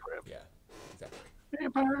was well for him. Yeah, exactly.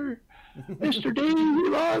 Vampire, Mr. D, we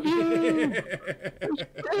love you.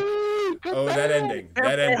 That ending.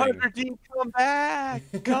 That ending. D,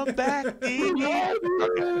 come back, D.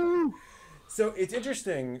 So it's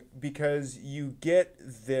interesting because you get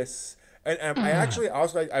this, and I actually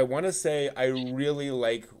also I want to say I really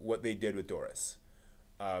like what they did with Doris.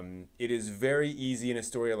 It is very easy in a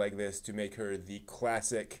story like this to make her the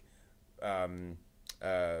classic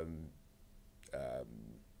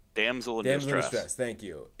damsel in distress. Thank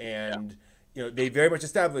you. And they very much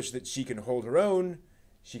established that she can hold her own,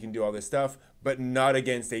 she can do all this stuff, but not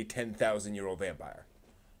against a 10,000-year-old vampire.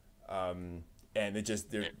 And it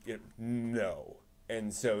just no.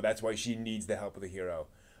 And so that's why she needs the help of the hero.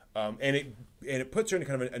 And it puts her in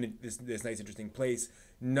kind of this nice, interesting place,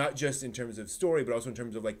 not just in terms of story, but also in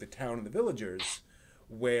terms of like the town and the villagers,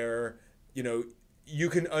 where you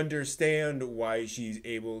can understand why she's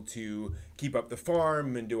able to keep up the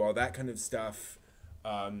farm and do all that kind of stuff.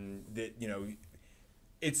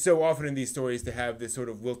 It's so often in these stories to have this sort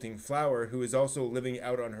of wilting flower who is also living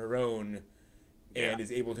out on her own and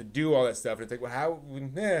is able to do all that stuff. And it's like, well, how?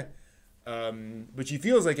 But she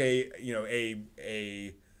feels like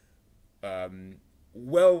a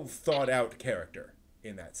well thought out character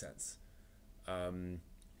in that sense. And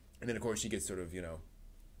then of course she gets sort of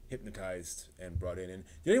hypnotized and brought in. And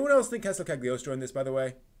did anyone else think Castle Cagliostro in this, by the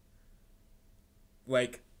way?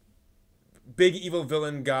 Like big evil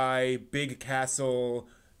villain guy, big castle,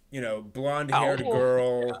 blonde haired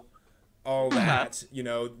girl, all that,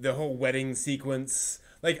 the whole wedding sequence.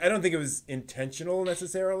 Like I don't think it was intentional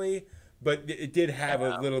necessarily, but it did have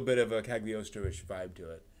a little bit of a Cagliostro-ish vibe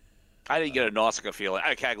to it. I didn't get a Nausicaa feeling,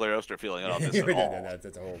 a Cagliostro feeling on this at all. No,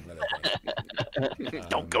 that's a whole other thing.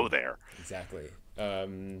 Don't go there. Exactly.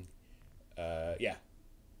 Yeah.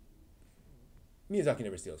 Miyazaki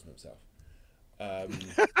never steals from himself.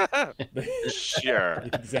 Sure.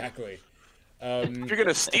 Exactly. If you're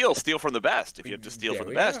gonna steal from the best. If you have to steal from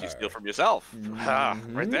the best, you steal from yourself.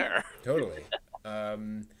 Right there. Totally. I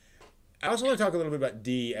also want to talk a little bit about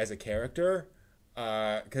Dee as a character,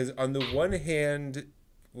 because on the one hand,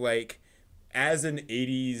 like as an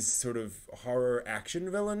 80s sort of horror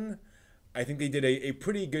action villain, I think they did a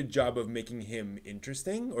pretty good job of making him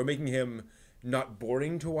interesting, or making him not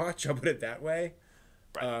boring to watch. I'll put it that way.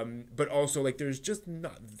 Right. But also, like, there's just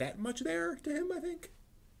not that much there to him, I think.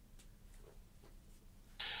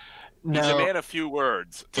 No. He's a man of few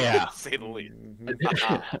words, to say the least.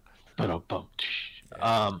 Thank you.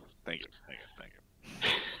 Thank you.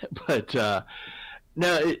 But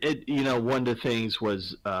No, one of the things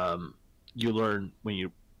was you learn when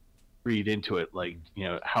you read into it, like,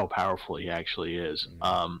 how powerful he actually is.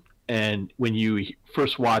 Mm-hmm. And when you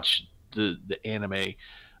first watch the anime,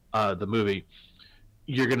 the movie,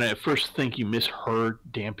 you're gonna at first think you misheard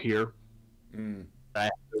Dampier. Mm. I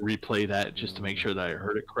have to replay that just to make sure that I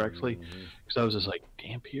heard it correctly, because I was just like,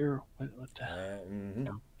 Dampier, what the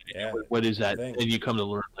Yeah. what is that? And you come to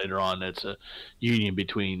learn later on it's a union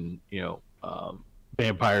between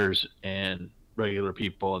vampires and regular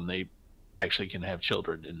people, and they actually can have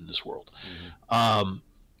children in this world.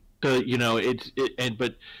 But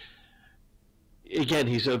again,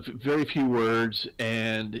 he's a very few words,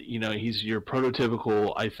 and he's your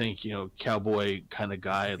prototypical, I think, cowboy kind of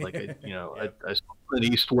guy. Like I saw Clint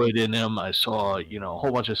Eastwood in him. I saw a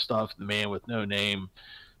whole bunch of stuff. The Man with No Name.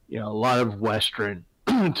 A lot of Western.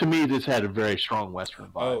 To me, this had a very strong Western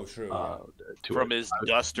vibe. Oh, true. From his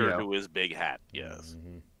duster to his big hat. Yes.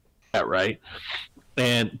 Yeah, right.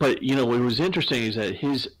 But what was interesting is that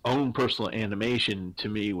his own personal animation to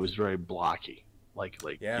me was very blocky. Like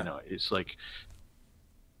it's like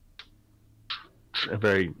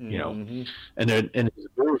very and his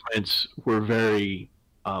movements were very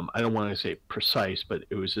I don't want to say precise, but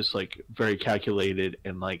it was just like very calculated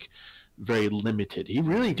and like very limited. He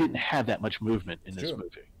really didn't have that much movement in this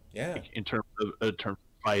movie. Yeah. Like, in terms of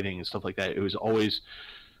fighting and stuff like that, it was always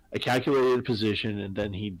a calculated position, and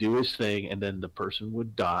then he'd do his thing, and then the person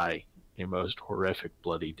would die a most horrific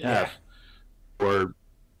bloody death, or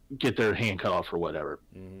get their hand cut off or whatever.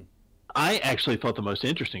 I actually thought the most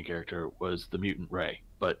interesting character was the mutant Ray,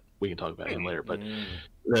 but we can talk about him later. But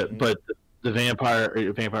the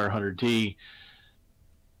vampire hunter D,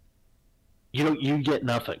 you get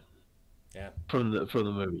nothing. From the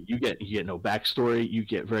movie, you get no backstory. You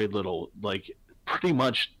get very little. Like, pretty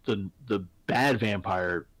much the bad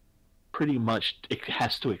vampire, pretty much it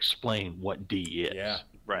has to explain what D is. Yeah,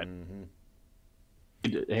 right.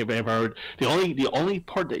 Vampire. The only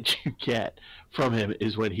part that you get from him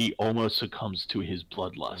is when he almost succumbs to his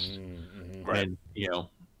bloodlust. Right.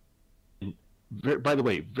 And by the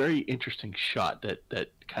way, very interesting shot that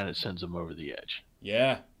kind of sends him over the edge.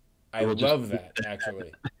 Yeah, I love that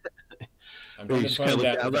actually. I'm just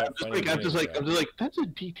like, that's a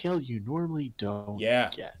detail you normally don't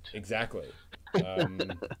get. Exactly. No,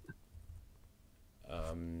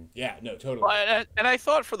 totally. Well, and I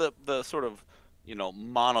thought for the sort of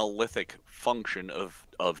monolithic function of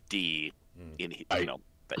D in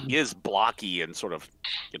that he is blocky and sort of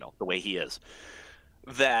the way he is,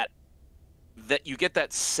 that you get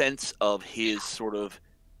that sense of his sort of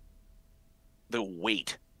the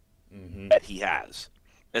weight that he has.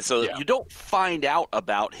 And so you don't find out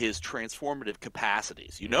about his transformative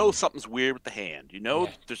capacities. Something's weird with the hand.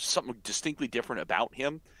 There's something distinctly different about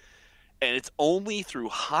him. And it's only through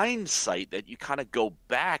hindsight that you kind of go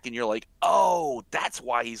back and you're like, oh, that's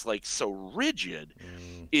why he's like so rigid,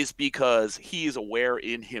 is because he is aware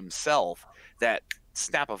in himself that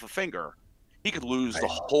snap of a finger, he could lose the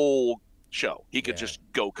whole show. He could just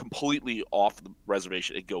go completely off the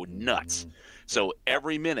reservation and go nuts. So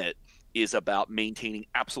every minute is about maintaining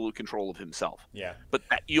absolute control of himself. Yeah. But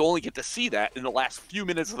you only get to see that in the last few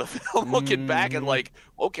minutes of the film, looking back and like,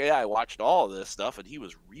 okay, I watched all of this stuff and he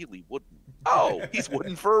was really wooden. Oh, he's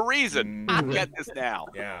wooden for a reason. I get this now.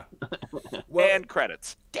 Yeah. And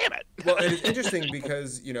credits. Damn it. Well, and it's interesting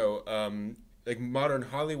because, like modern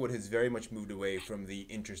Hollywood has very much moved away from the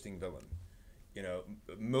interesting villain.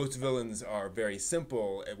 Most villains are very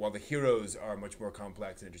simple, while the heroes are much more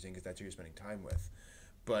complex and interesting because that's who you're spending time with.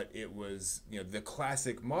 But it was, the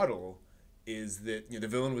classic model is that the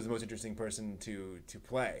villain was the most interesting person to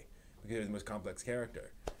play because he was the most complex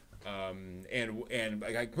character. And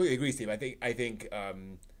I completely agree, Steve. I think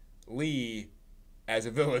Lee as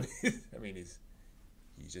a villain, I mean, he's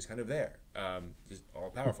just kind of there, just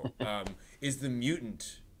all powerful. Is the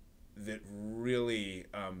mutant that really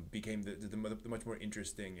became the much more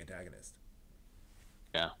interesting antagonist.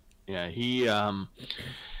 Yeah, he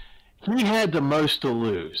had the most to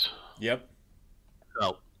lose. Yep.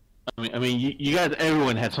 So, I mean, you guys,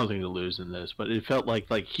 everyone had something to lose in this, but it felt like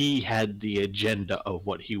he had the agenda of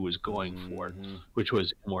what he was going for, which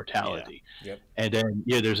was immortality. Yeah. Yep. And then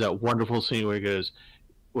there's that wonderful scene where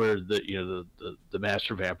the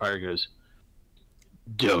master vampire goes,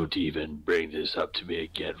 "Don't even bring this up to me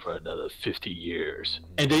again for another 50 years."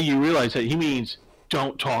 And then you realize that he means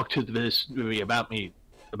don't talk to this movie about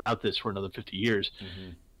this for another 50 years.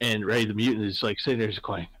 And Ray the mutant is like sitting there just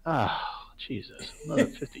going, "Oh, Jesus, another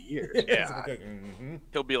 50 years." Yeah.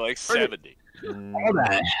 He'll be like 70. All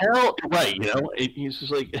the hell, right? He's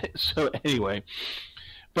just like, so anyway.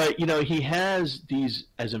 But he has these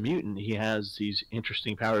as a mutant. He has these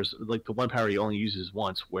interesting powers. Like the one power he only uses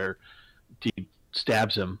once, where Dee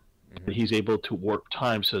stabs him. Mm-hmm. He's able to warp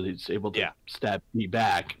time, so that he's able to stab Dee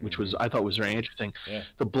back, which I thought was very interesting. Yeah.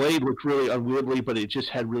 The blade looked really unwieldy, but it just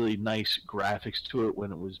had really nice graphics to it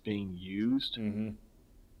when it was being used. Mm-hmm.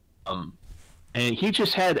 And he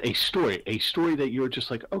just had a story that you were just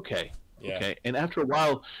like, okay. And after a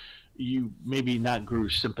while, you maybe not grew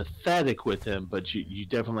sympathetic with him, but you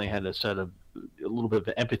definitely had a little bit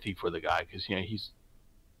of empathy for the guy, because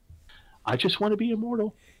I just want to be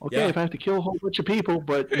immortal. Okay, if I have to kill a whole bunch of people,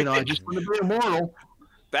 but I just want to be immortal.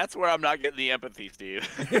 That's where I'm not getting the empathy, Steve.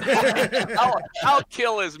 I'll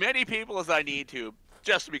kill as many people as I need to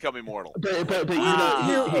just to become immortal. But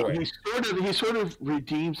he sort of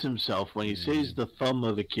redeems himself when he saves the thumb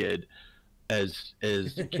of a kid as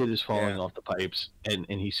the kid is falling off the pipes, and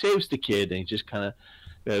he saves the kid, and he just kind of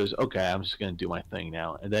goes, okay, I'm just going to do my thing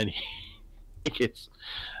now, and then he gets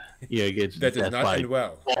that does not end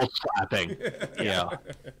well. Wall slapping.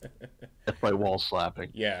 That's by wall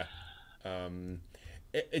slapping. Yeah.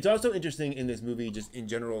 It's also interesting in this movie, just in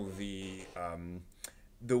general, the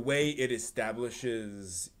way it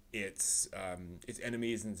establishes its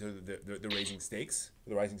enemies, and so the rising stakes.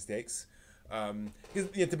 Because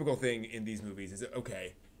the typical thing in these movies is,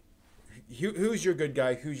 okay, who's your good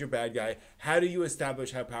guy, who's your bad guy? How do you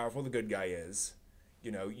establish how powerful the good guy is?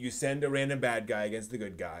 You send a random bad guy against the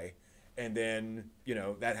good guy, and then,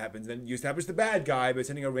 that happens. Then you establish the bad guy by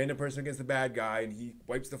sending a random person against the bad guy, and he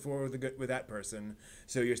wipes the floor with that person.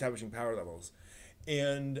 So you're establishing power levels.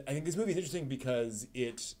 And I think this movie is interesting because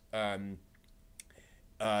it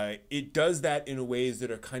does that in ways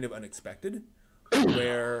that are kind of unexpected,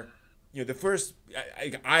 where the first,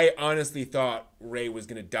 I honestly thought Ray was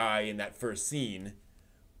going to die in that first scene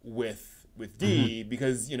with Dee,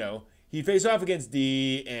 because he'd face off against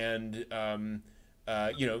Dee, and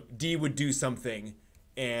Dee would do something,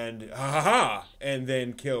 and and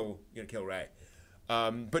then kill Ray.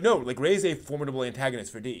 But no, Ray's a formidable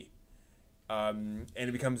antagonist for Dee. And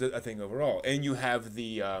it becomes a thing overall. And you have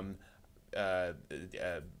the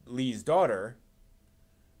Lee's daughter,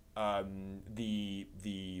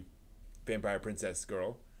 the vampire princess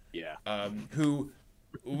girl, who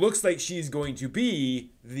looks like she's going to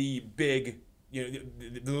be the big, the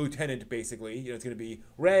lieutenant, basically. It's going to be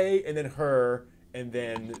Ray, and then her, and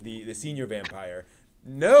then the senior vampire.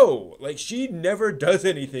 No, she never does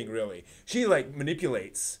anything, really. She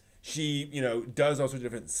manipulates. She does all sorts of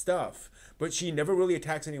different stuff, but she never really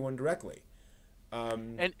attacks anyone directly.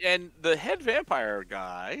 And the head vampire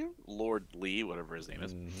guy, Lord Lee, whatever his name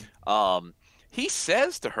is, he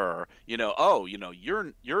says to her,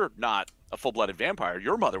 you're not a full-blooded vampire.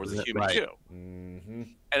 Your mother was a human too. Mm-hmm.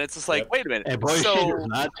 And it's just like, wait a minute. And boy, she does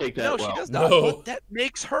not take that well. No, she does not. No. But that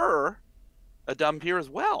makes her a Dhampir as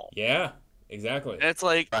well. Yeah, exactly. And it's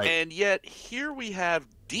like, and yet here we have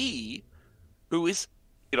Dee, who is,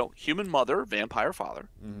 human mother, vampire father,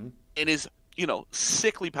 and is,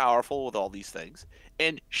 sickly powerful with all these things.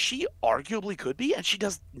 And she arguably could be, and she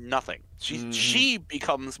does nothing. She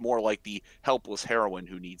becomes more like the helpless heroine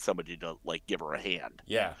who needs somebody to give her a hand.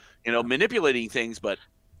 Yeah. Manipulating things, but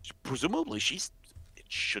presumably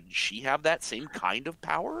shouldn't she have that same kind of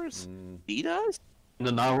power as he does? In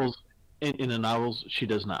the novels, she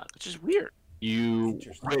does not. Which is weird.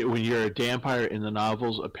 When you're a vampire in the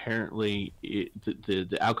novels, apparently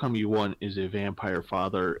the outcome you want is a vampire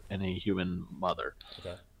father and a human mother.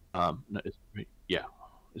 Okay.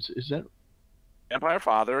 Is that vampire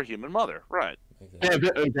father, human mother? Right.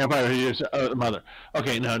 Vampire mother.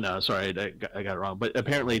 Okay, no, sorry, I got it wrong. But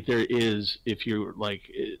apparently there is, if you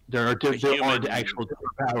there are actual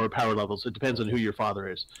power levels. It depends on who your father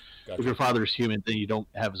is. Gotcha. If your father is human, then you don't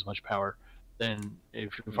have as much power. Then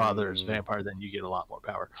if your father is vampire, then you get a lot more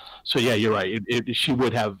power. So yeah, you're right. She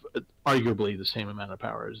would have arguably the same amount of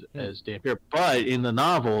power as Dhampir. But in the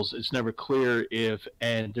novels, it's never clear if.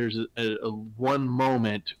 And there's a one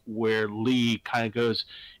moment where Lee kind of goes,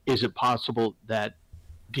 "Is it possible that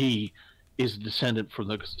Dee is a descendant from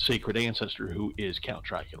the sacred ancestor who is Count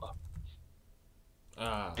Dracula?"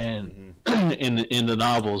 And in the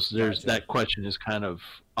novels, there's that question is kind of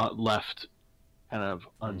left. Kind of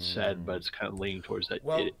unsaid, but it's kind of leaning towards that.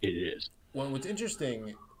 Well, it is. Well, what's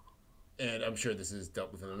interesting, and I'm sure this is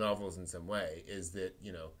dealt with in the novels in some way, is that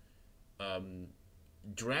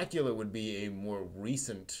Dracula would be a more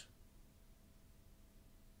recent.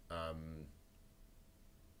 Well,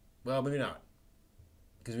 maybe not,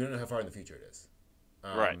 because we don't know how far in the future it is.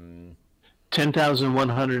 Right.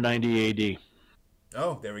 10,190 AD.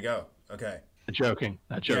 Oh, there we go. Okay. Not joking.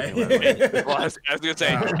 Well, I was going to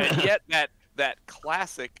say, and yet that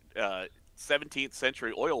classic 17th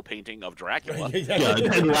century oil painting of Dracula.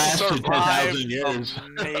 It lasted 10,000 years.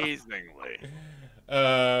 Amazingly.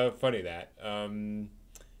 Funny that.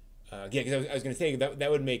 Yeah, because I was going to say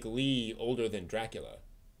that would make Lee older than Dracula,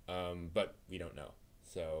 but we don't know.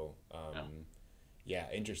 So, yeah,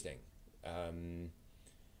 interesting.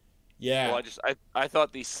 Yeah. Well, I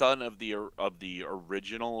thought the son of the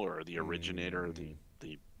original or the originator,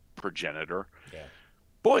 the progenitor. Yeah.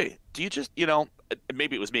 Boy, do you just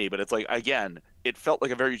maybe it was me, but it's like again, it felt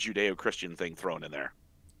like a very Judeo-Christian thing thrown in there.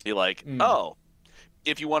 You're like, oh,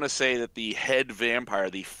 if you want to say that the head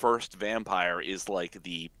vampire, the first vampire, is like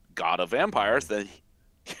the god of vampires, then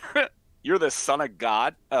you're the son of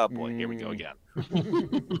God. Oh boy, here we go again.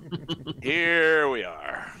 Here we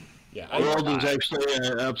are. Yeah, the world is actually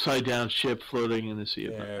an upside-down ship floating in the sea.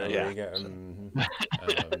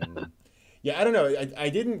 Yeah, I don't know. I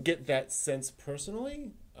didn't get that sense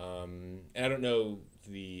personally, and I don't know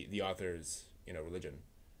the author's religion.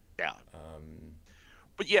 Yeah.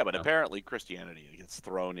 But apparently Christianity gets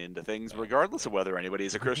thrown into things regardless of whether anybody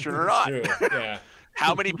is a Christian or not. True. Yeah.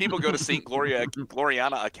 How many people go to St.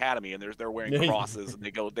 Gloriana Academy and they're wearing crosses and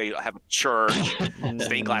they have a church,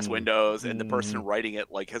 stained glass windows, and the person writing it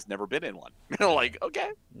has never been in one. Like,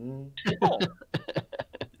 okay, cool.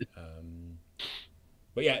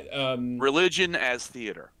 But yeah, religion as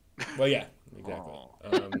theater. Well, yeah, exactly.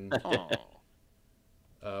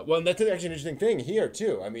 Well, and that's actually an interesting thing here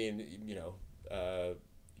too. I mean, a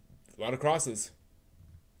lot of crosses,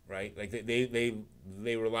 right? Like they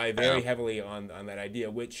rely very heavily on that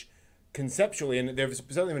idea, which conceptually, and there's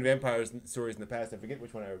certainly been vampire stories in the past. I forget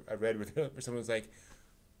which one I read where someone was like,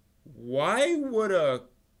 "Why would a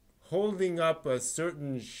holding up a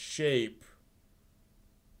certain shape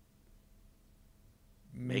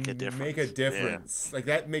make a difference? Make a difference? Yeah. Like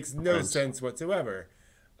that makes no sense whatsoever."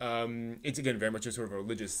 It's again very much a sort of a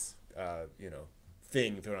religious,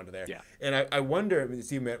 thing thrown onto there. Yeah. And I wonder,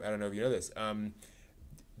 Steve, I don't know if you know this.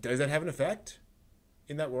 Does that have an effect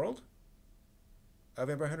in that world of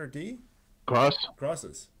Vampire Hunter D?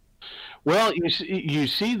 Crosses. Well, you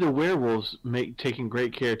see the werewolves taking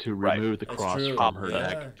great care to remove the cross from her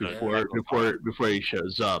neck before he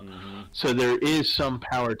shows up. Mm-hmm. So there is some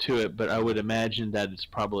power to it, but I would imagine that it's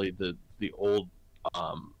probably the old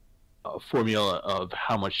formula of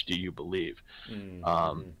how much do you believe, in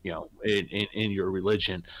your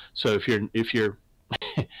religion. So if you're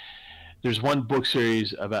there's one book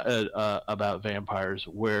series about vampires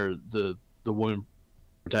where the woman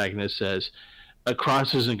protagonist says a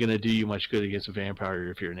cross isn't going to do you much good against a vampire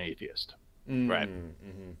if you're an atheist. Right.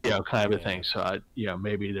 Kind of a thing. So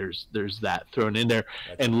maybe there's that thrown in there,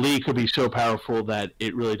 and Lee could be so powerful that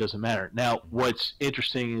it really doesn't matter. Now, what's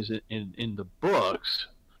interesting is in the books,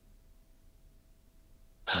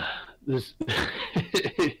 this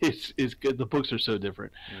is good. The books are so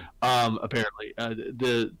different. Apparently,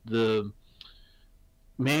 the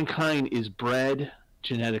mankind is bred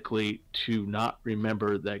genetically to not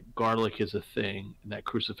remember that garlic is a thing, and that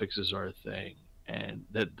crucifixes are a thing, and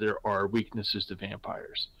that there are weaknesses to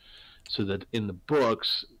vampires. So that in the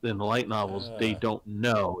books, in the light novels, they don't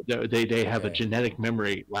know. They have a genetic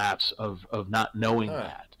memory lapse of not knowing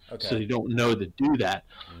that. Okay. So they don't know to do that.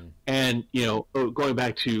 And, going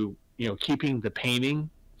back to, keeping the painting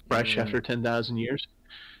fresh after 10,000 years,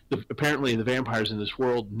 apparently the vampires in this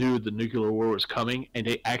world knew the nuclear war was coming, and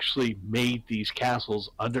they actually made these castles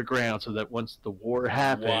underground so that once the war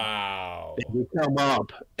happened, they would come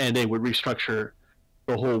up and they would restructure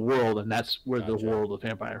the whole world, and that's where the world of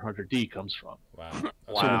Vampire Hunter D comes from. Wow.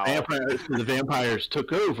 So the vampires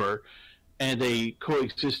took over, and they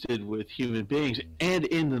coexisted with human beings. And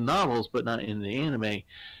in the novels, but not in the anime,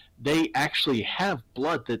 they actually have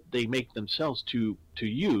blood that they make themselves to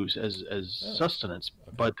use as sustenance,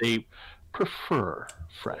 but they prefer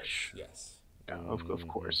fresh. Yes. Yeah, of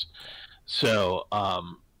course. So,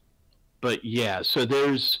 but yeah, so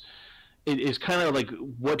it is kind of like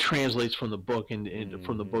what translates from the book and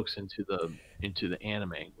from the books into the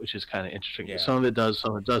anime, which is kind of interesting. Yeah. Some of it does,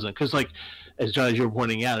 some of it doesn't. Because as John, as you were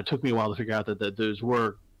pointing out, it took me a while to figure out that those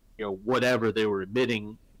were, whatever they were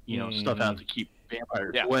emitting, stuff out to keep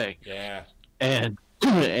vampires away. Yeah. And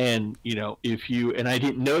if you, and I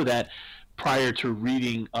didn't know that prior to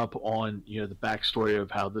reading up on the backstory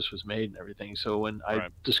of how this was made and everything. So when I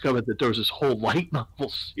discovered that there was this whole light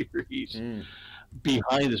novel series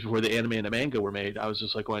behind this before the anime and the manga were made, I was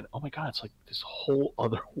just like going, oh my god, it's like this whole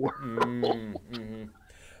other world.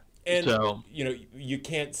 And so you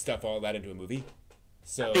can't stuff all that into a movie.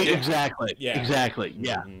 So exactly.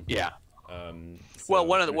 Well,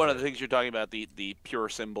 one of the things you're talking about, the pure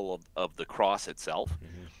symbol of the cross itself,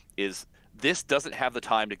 is this doesn't have the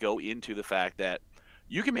time to go into the fact that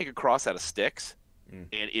you can make a cross out of sticks, and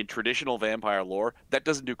in traditional vampire lore, that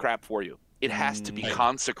doesn't do crap for you. It has to be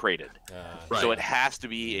consecrated. So it has to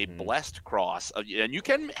be a blessed cross. And you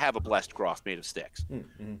can have a blessed cross made of sticks.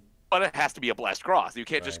 But it has to be a blessed cross. You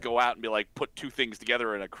can't just go out and be like, put two things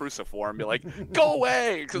together in a cruciform and be like, go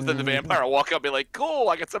away. Because then the vampire will walk up and be like, cool,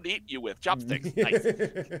 I got something to eat you with. Chopsticks. Nice.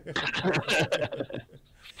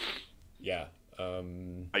 Yeah.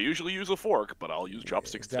 I usually use a fork, but I'll use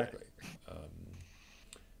chopsticks today.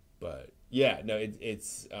 But yeah, no,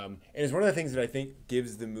 it's and it's one of the things that I think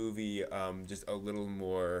gives the movie just a little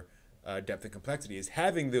more depth and complexity is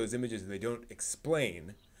having those images that they don't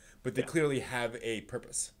explain, but they clearly have a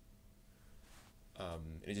purpose.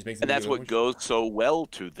 It just makes and that's what goes so well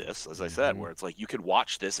to this, as I said, where it's like you can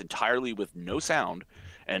watch this entirely with no sound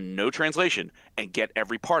and no translation and get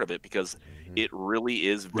every part of it because it really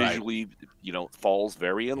is visually, falls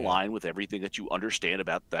very in line with everything that you understand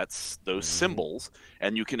about those symbols,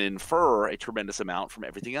 and you can infer a tremendous amount from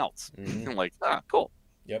everything else. Like, cool.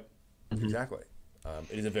 Yep, exactly.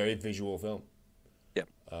 It is a very visual film. Yep.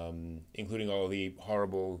 Including all the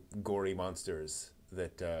horrible, gory monsters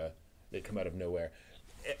that come out of nowhere.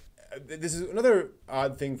 This is another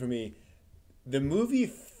odd thing for me. The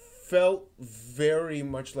movie felt very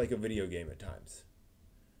much like a video game at times.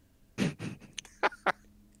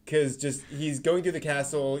 Because just he's going through the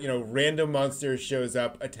castle, random monster shows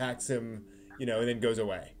up, attacks him, and then goes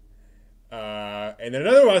away. And then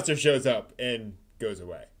another monster shows up and goes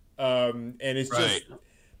away. And it's just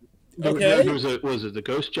okay. Was it the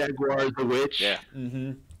ghost jaguar, the witch? Yeah.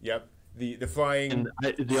 Yep. The flying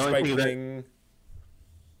the only thing.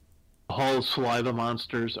 Whole saliva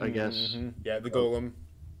monsters, I guess. Yeah, the golem.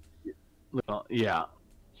 Yeah.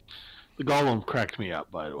 The golem cracked me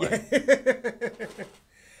up, by the way.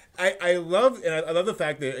 I love the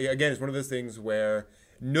fact that, again, it's one of those things where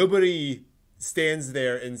nobody stands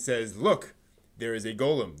there and says, look, there is a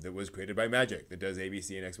golem that was created by magic that does A, B,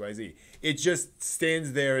 C, and X, Y, Z. It just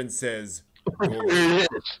stands there and says golem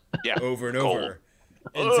over and over.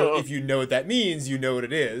 And so if you know what that means, you know what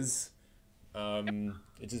it is.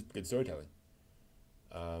 It's just good storytelling.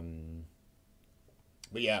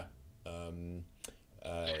 But yeah.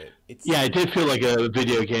 It did feel like a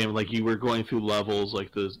video game. Like you were going through levels.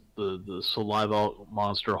 Like the saliva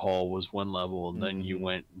monster hall was one level, and then you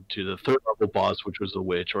went to the third level boss, which was the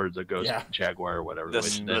witch or the ghost jaguar or whatever.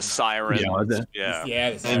 The siren. The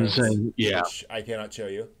sirens, which I cannot show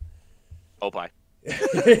you. Oh, bye.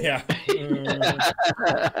 Yeah.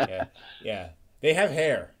 Yeah. They have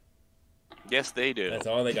hair. Yes, they do. That's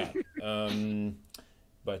all they got.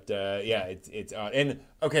 But it's odd. And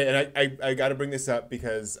okay, and I got to bring this up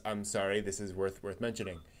because I'm sorry, this is worth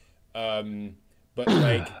mentioning. But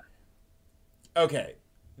like, okay,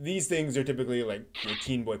 these things are typically like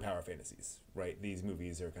teen boy power fantasies, right? These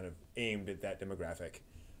movies are kind of aimed at that demographic.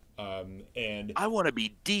 And I want to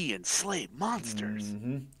be D and slay monsters.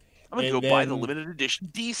 I'm gonna go buy the limited edition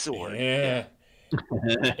D sword. Yeah.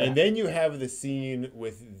 And then you have the scene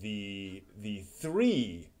with the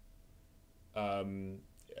three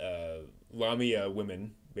Lamia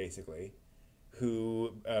women, basically,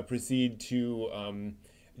 who proceed to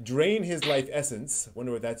drain his life essence.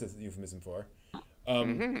 Wonder what that's a euphemism for.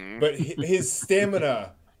 But his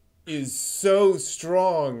stamina is so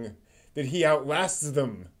strong that he outlasts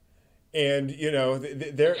them, and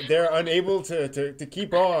they're unable to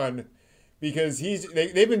keep on because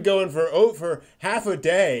they've been going for half a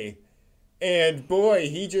day, and boy,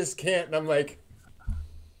 he just can't. And I'm like,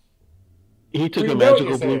 he took a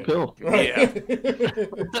magical blue pill. Right. Yeah.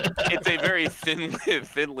 It's a very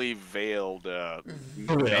thinly veiled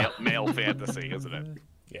male fantasy, isn't it?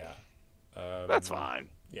 Yeah. That's fine.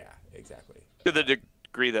 Yeah, exactly. To the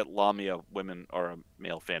degree that Lamia women are a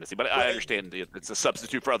male fantasy, but I understand it's a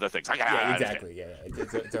substitute for other things. Exactly. Yeah,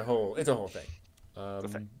 it's a whole thing.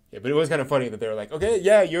 Yeah, but it was kind of funny that they were like, okay,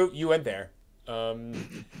 yeah, you went there.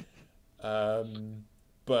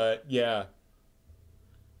 But yeah.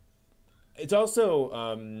 It's also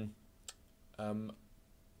let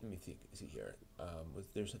me see here. I thought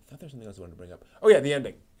there's something else I wanted to bring up. Oh yeah, the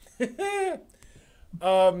ending.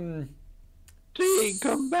 Dean,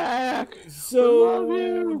 come back.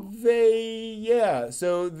 So they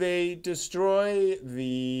destroy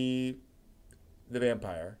the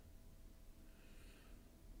vampire,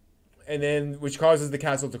 and then which causes the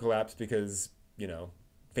castle to collapse because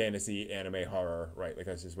fantasy, anime, horror, right? Like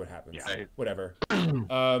that's just what happens. Yeah. Whatever.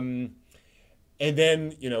 And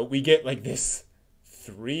then, we get like this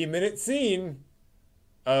 3-minute scene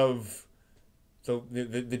of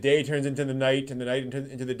the day turns into the night and the night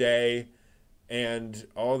into the day. and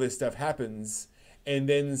all this stuff happens, and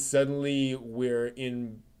then suddenly we're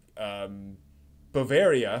in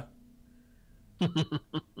Bavaria, and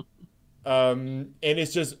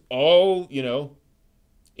it's just all,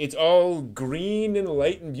 it's all green and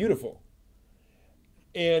light and beautiful.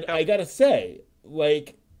 And I gotta say,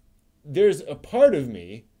 like, there's a part of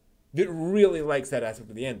me that really likes that aspect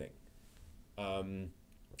of the ending.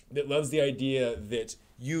 That loves the idea that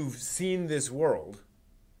you've seen this world,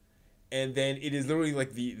 and then it is literally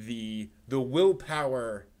like the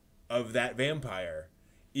willpower of that vampire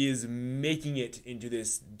is making it into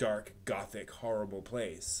this dark, gothic, horrible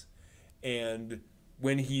place. And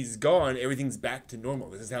when he's gone, everything's back to normal.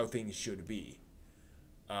 This is how things should be.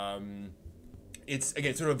 It's,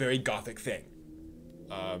 again, sort of a very gothic thing.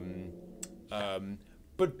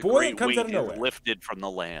 But boy, it comes out of nowhere. Lifted from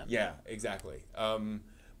the land. Yeah, exactly.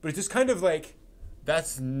 But it's just kind of like,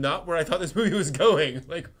 that's not where I thought this movie was going.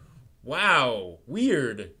 Like, wow,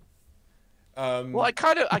 weird. Well, I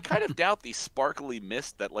kind of doubt the sparkly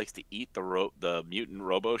mist that likes to eat the mutant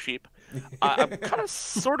robo sheep. I'm kind of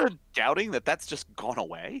sort of doubting that that's just gone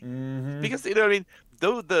away, because what I mean,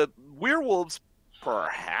 though the werewolves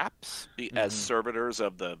perhaps be as servitors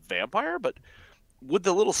of the vampire, but would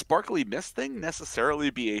the little sparkly mist thing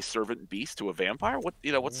necessarily be a servant beast to a vampire?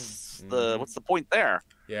 What's the point there?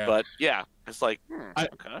 Yeah. But yeah, it's like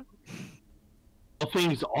okay.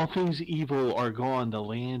 All things evil are gone. The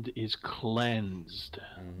land is cleansed.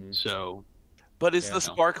 So, but is the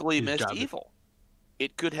sparkly mist evil?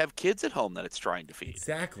 It could have kids at home that it's trying to feed.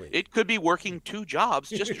 Exactly. It could be working 2 jobs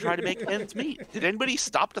just to try to make ends meet. Did anybody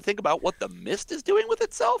stop to think about what the mist is doing with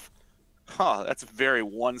itself? Huh, that's very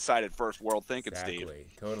one-sided first world thinking, Steve.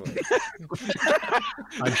 Totally.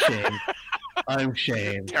 I'm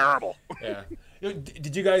shamed. Terrible. Yeah.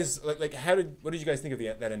 Did you guys what did you guys think of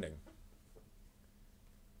that ending?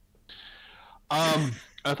 I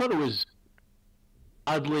thought it was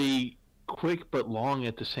oddly quick but long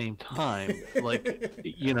at the same time. Like,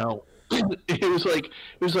 it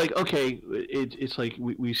was like okay, it's like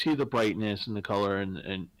we see the brightness and the color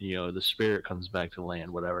and the spirit comes back to land,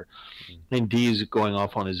 whatever. And Dee's going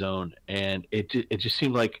off on his own, and it just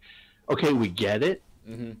seemed like, okay, we get it.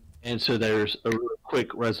 And so there's a really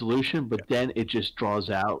quick resolution, but then it just draws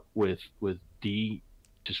out with Dee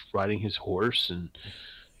just riding his horse and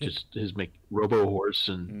just his robo horse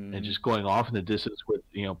and just going off in the distance with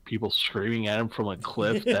people screaming at him from a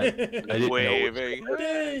cliff that I didn't waving. know.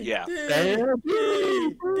 Yeah. And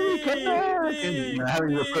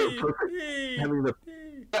having the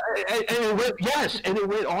and it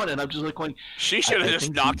went on, and I'm just like going. She should have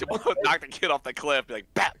just knocked the kid off the cliff, be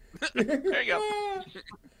like, "Bap!" There you go.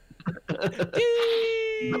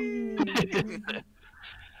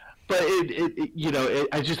 But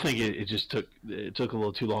I just think it took a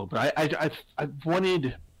little too long. But I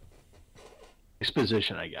wanted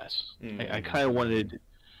exposition, I guess. I kind of wanted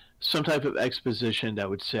some type of exposition that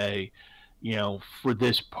would say, for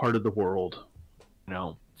this part of the world,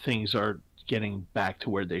 things are getting back to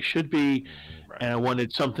where they should be. Right. And I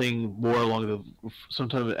wanted something more along some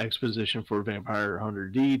type of exposition for Vampire Hunter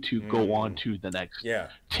D to go on to the next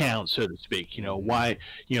town, so to speak. Why,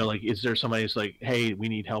 like, is there somebody that's like, hey, we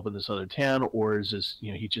need help in this other town, or is this,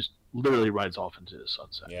 he just literally rides off into the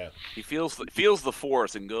sunset. Yeah, he feels the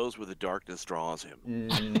force and goes where the darkness draws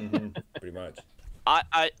him. Pretty much.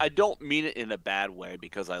 I don't mean it in a bad way,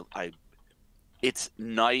 because it's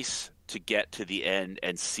nice to get to the end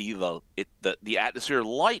and see the atmosphere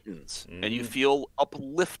lightens and you feel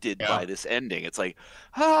uplifted by this ending. It's like,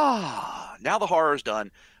 now the horror's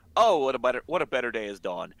done. Oh, what a better day is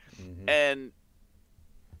dawned. And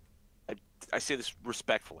I say this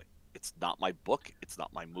respectfully. It's not my book. It's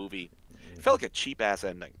not my movie. It felt like a cheap ass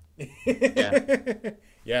ending. Yeah.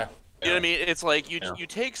 You know what I mean? It's like you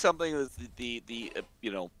take something that's the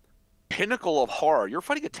pinnacle of horror. You're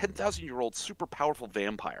fighting a 10,000-year-old super powerful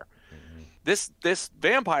vampire. This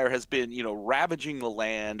vampire has been, ravaging the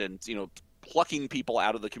land and, plucking people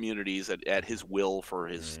out of the communities at his will for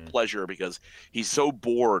his pleasure, because he's so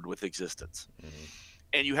bored with existence.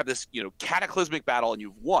 And you have this, cataclysmic battle, and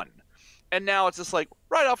you've won. And now it's just like,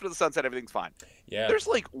 right off into the sunset, everything's fine. Yeah. There's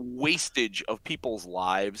like wastage of people's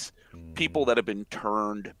lives, people that have been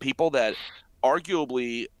turned, people that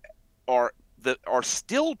arguably are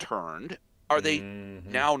still turned. Are they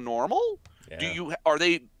now normal? Yeah. Are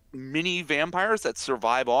they mini vampires that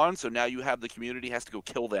survive on, so now you have the community has to go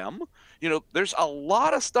kill them? There's a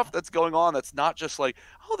lot of stuff that's going on that's not just like,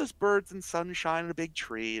 oh, there's birds and sunshine and a big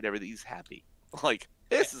tree and everything's happy. Like,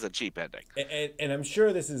 this is a cheap ending. And I'm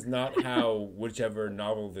sure this is not how whichever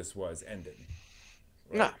novel this was ended.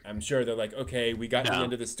 Right? No. I'm sure they're like, okay, we got to the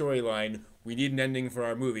end of the storyline. We need an ending for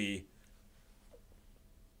our movie.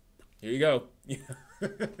 Here you go.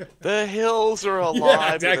 The hills are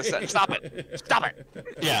alive. Yeah, exactly. Stop it. Stop it.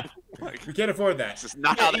 Yeah. Like, We can't afford that. this is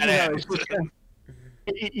not how that ends.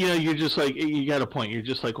 You're just like, you got a point. You're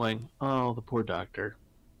just like going, oh, the poor doctor.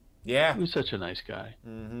 Yeah. He was such a nice guy.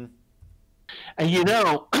 Mm-hmm. And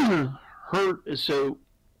so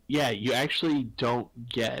yeah, you actually don't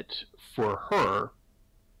get for her.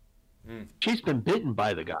 She's been bitten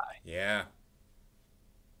by the guy. Yeah.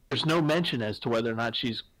 There's no mention as to whether or not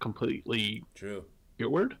she's completely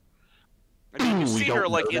cured. I mean, you see her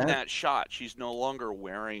like in that shot. She's no longer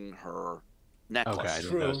wearing her necklace. Okay, I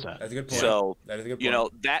didn't True. notice that. That's a good point. So that is a good point. You know,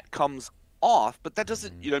 that comes off, but that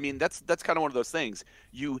doesn't. You know, what I mean, that's kind of one of those things.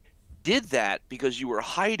 You did that because you were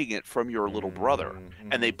hiding it from your little brother,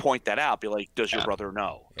 and they point that out. Be like, does your brother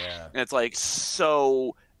know? Yeah. And it's like,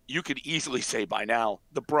 so you could easily say by now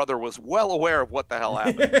the brother was well aware of what the hell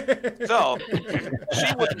happened. So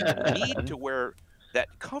she wouldn't need to wear that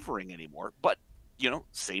covering anymore. But you know,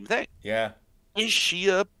 same thing. Yeah. Is she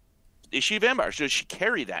a vampire? Does she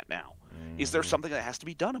carry that now? Is there something that has to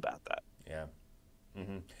be done about that? Yeah.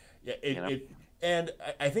 Mm-hmm. Yeah. And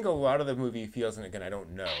I think a lot of the movie feels, and again, I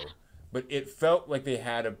don't know, but it felt like they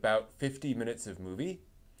had about 50 minutes of movie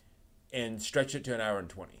and stretched it to an hour and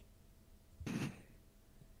 20.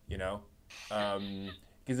 You know?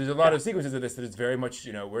 Because there's a lot of sequences of this that is very much,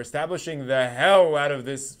 you know, we're establishing the hell out of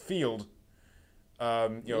this field, you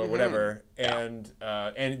know, or whatever. And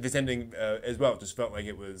this ending as well just felt like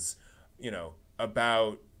it was, you know,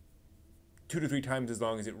 about 2 to 3 times as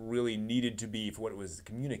long as it really needed to be for what it was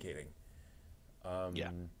communicating.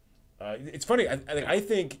 It's funny. I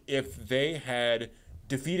think if they had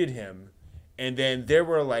defeated him, and then there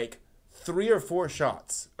were like 3 or 4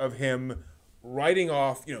 shots of him riding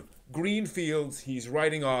off, you know, green fields, he's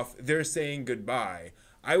riding off, they're saying goodbye,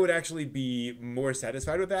 I would actually be more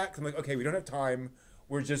satisfied with that. 'Cause I'm like, okay, we don't have time.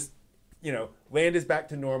 We're just, you know, land is back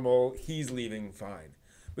to normal. He's leaving, fine.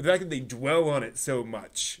 But the fact that they dwell on it so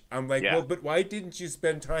much, I'm like, well, but why didn't you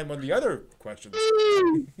spend time on the other questions?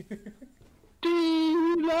 Do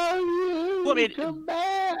you love you? Well,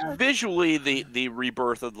 I mean, visually, the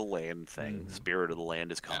rebirth of the land thing, the spirit of the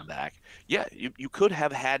land has come back. Yeah, you could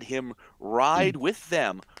have had him ride with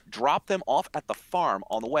them, drop them off at the farm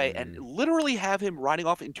on the way, and literally have him riding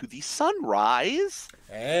off into the sunrise.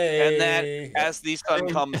 Hey. And then as the sun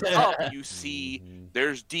comes up, you see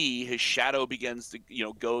there's D, his shadow begins to, you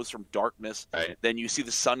know, goes from darkness. Right. Then you see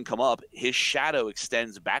the sun come up, his shadow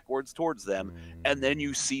extends backwards towards them, and then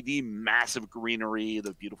you see the massive greenery,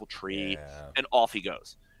 the beautiful tree, and off he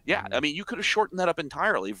goes. Yeah, I mean, you could have shortened that up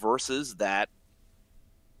entirely versus that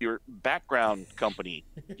your background company,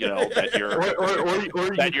 you know,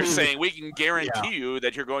 that you're saying we can guarantee you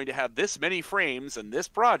that you're going to have this many frames in this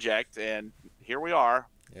project, and here we are.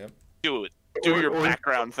 Yep. Do your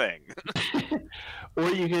background thing. Or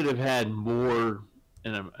you could have had more,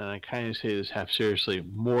 and I kind of say this half seriously,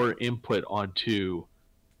 more input onto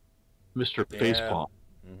Mr. Facepalm.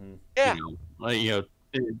 Yeah.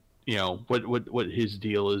 You know, what his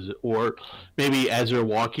deal is, or maybe as they're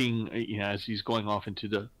walking, you know, as he's going off into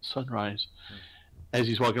the sunrise, as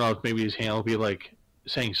he's walking off, maybe his hand will be like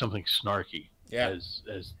saying something snarky. Yeah.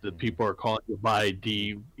 As the people are calling goodbye,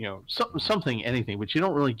 D, you know, something, anything, but you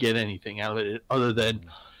don't really get anything out of it other than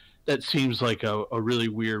that seems like a really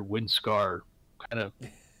weird wind scar kind of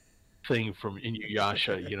thing from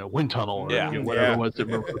Inuyasha, you know, wind tunnel or whatever it was that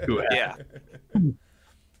Muraku had.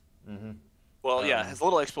 Yeah. Well, his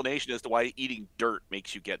little explanation as to why eating dirt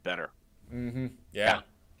makes you get better. Yeah.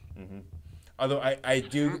 Although I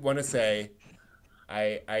do want to say,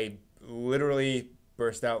 I literally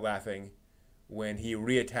burst out laughing when he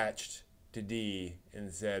reattached to D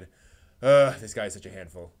and said, this guy's such a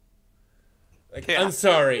handful. Like, I'm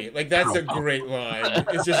sorry. Like, that's a great line.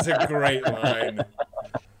 It's just a great line.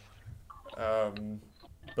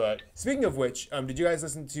 But speaking of which, did you guys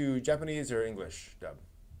listen to Japanese or English dub?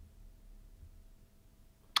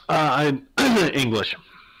 English.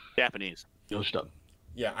 Japanese. English dub.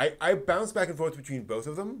 Yeah, I bounce back and forth between both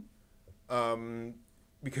of them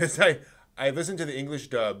because I listened to the English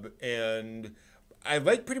dub and I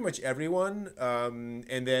like pretty much everyone.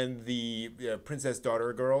 And then the princess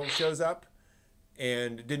daughter girl shows up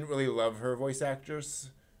and didn't really love her voice actress.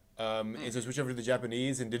 And so switched over to the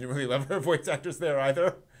Japanese and didn't really love her voice actress there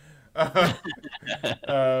either. So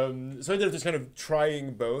I ended up just kind of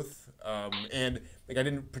trying both. And like I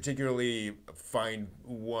didn't particularly find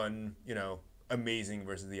one, you know, amazing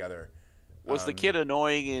versus the other. Was the kid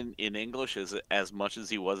annoying in English as much as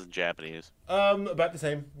he was in Japanese? About the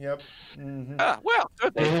same. Yep. Mm-hmm. Well,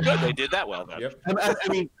 good. They did that well then. Yep.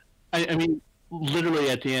 I mean, literally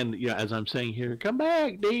at the end, as I'm saying here, come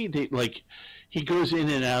back, like he goes in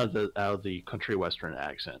and out of the country western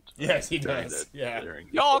accent. Yes, he does.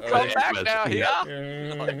 Y'all come back now, yeah.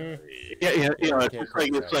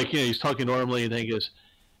 It's like he's talking normally, and then he goes,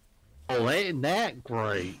 "Oh, ain't that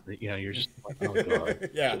great?" You're just like, "Oh god."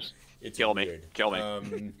 Yeah. It's kill weird. Me. Kill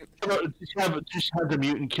me. Just have the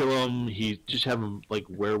mutant kill him. Just have him like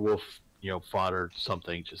werewolf, fodder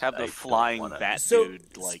something. Just have the flying bat so,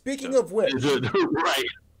 dude. Like speaking of which, right?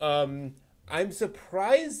 I'm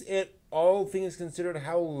surprised at all things considered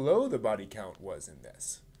how low the body count was in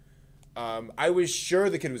this. I was sure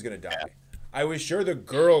the kid was going to die. Yeah. I was sure the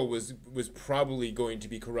girl was probably going to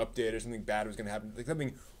be corrupted or something bad was going to happen. Like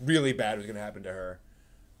something really bad was going to happen to her.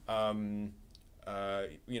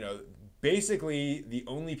 Basically the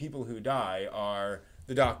only people who die are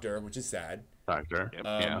the doctor, which is sad. Doctor.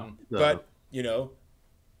 But,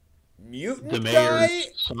 mutant the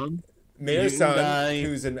mayor's son. Mayor's son,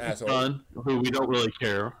 who's an asshole. Son, who we don't really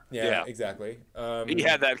care. Yeah, exactly. He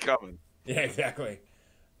had that coming. Yeah, exactly.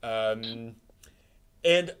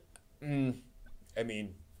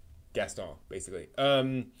 Gaston, basically.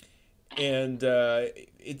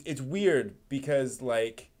 It's weird because,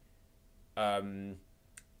 like, in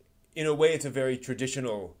a way, it's a very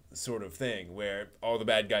traditional sort of thing where all the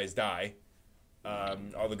bad guys die.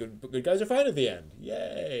 All the good guys are fine at the end.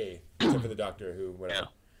 Yay! Except for the Doctor, who whatever.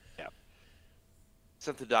 Yeah.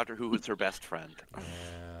 Except the Doctor, who was her best friend.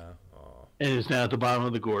 Yeah. And is now at the bottom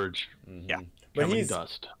of the gorge. Mm-hmm. Yeah. But he's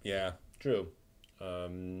dust. Yeah. True.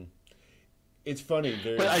 It's funny.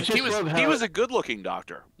 But I just he was a good-looking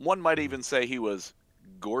Doctor. One might even say he was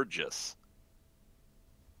gorgeous.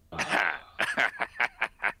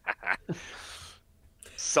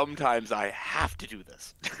 Sometimes I have to do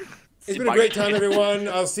this. It's been a great time, everyone.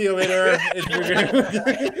 I'll see you later.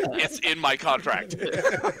 It's in my contract.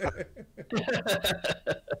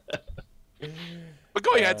 But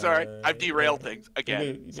go ahead. Sorry, I've derailed things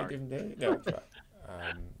again. Sorry. No, it's fine.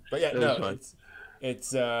 But yeah, no,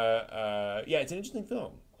 it's an interesting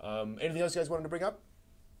film. Anything else you guys wanted to bring up?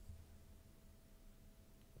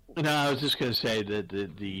 No, I was just going to say that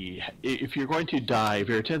if you're going to die, if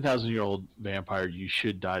you're a 10,000-year-old vampire, you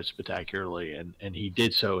should die spectacularly, and he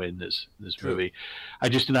did so in this movie. I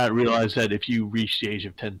just did not realize that if you reach the age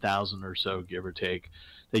of 10,000 or so, give or take,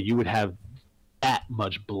 that you would have that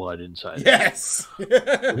much blood inside. Yes.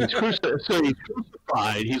 He's crucified.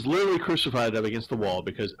 He's literally crucified up against the wall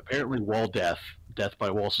because apparently death by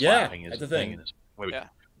wall slapping is a thing in this movie. Yeah.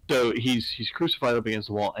 So he's crucified up against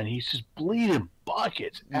the wall, and he's just bleeding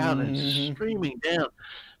buckets out and streaming down.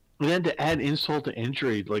 And then to add insult to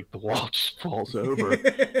injury, like the wall just falls over and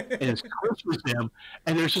it crushes him,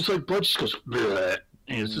 and there's just like blood just goes, bleh,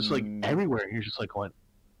 and it's just like everywhere. And you're just like going,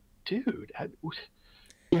 dude,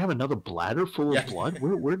 you have another bladder full of blood?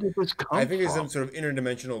 Where did this come from? I think there's some sort of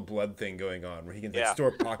interdimensional blood thing going on where he can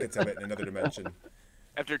store pockets of it in another dimension.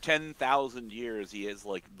 After 10,000 years, he has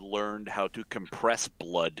learned how to compress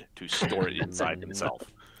blood to store it inside himself.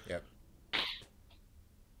 Yep.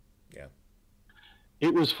 Yeah.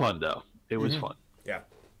 It was fun, though. It was fun. Yeah.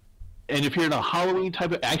 And if you're in a Halloween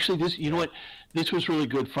type of... Actually, this, you know what? This was really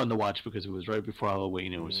good fun to watch because it was right before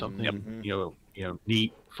Halloween. It was something,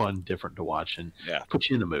 neat, fun, different to watch, and put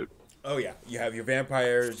you in the mood. Oh, yeah. You have your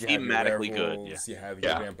vampires. You have your werewolves. Good. You have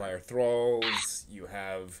your vampire thralls. You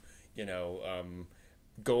have,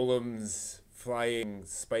 golems, flying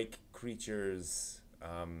spike creatures.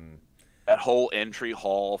 That whole entry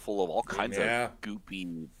hall full of all kinds of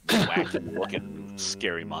goopy, wacky-looking,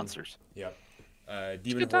 scary monsters. Yep.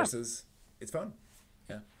 Demon horses. It's fun.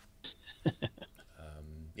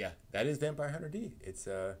 Yeah. That is Vampire Hunter D. It's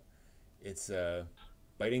a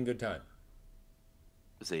biting good time.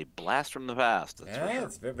 It's a blast from the past. That's for sure.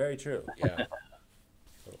 It's very true. Yeah.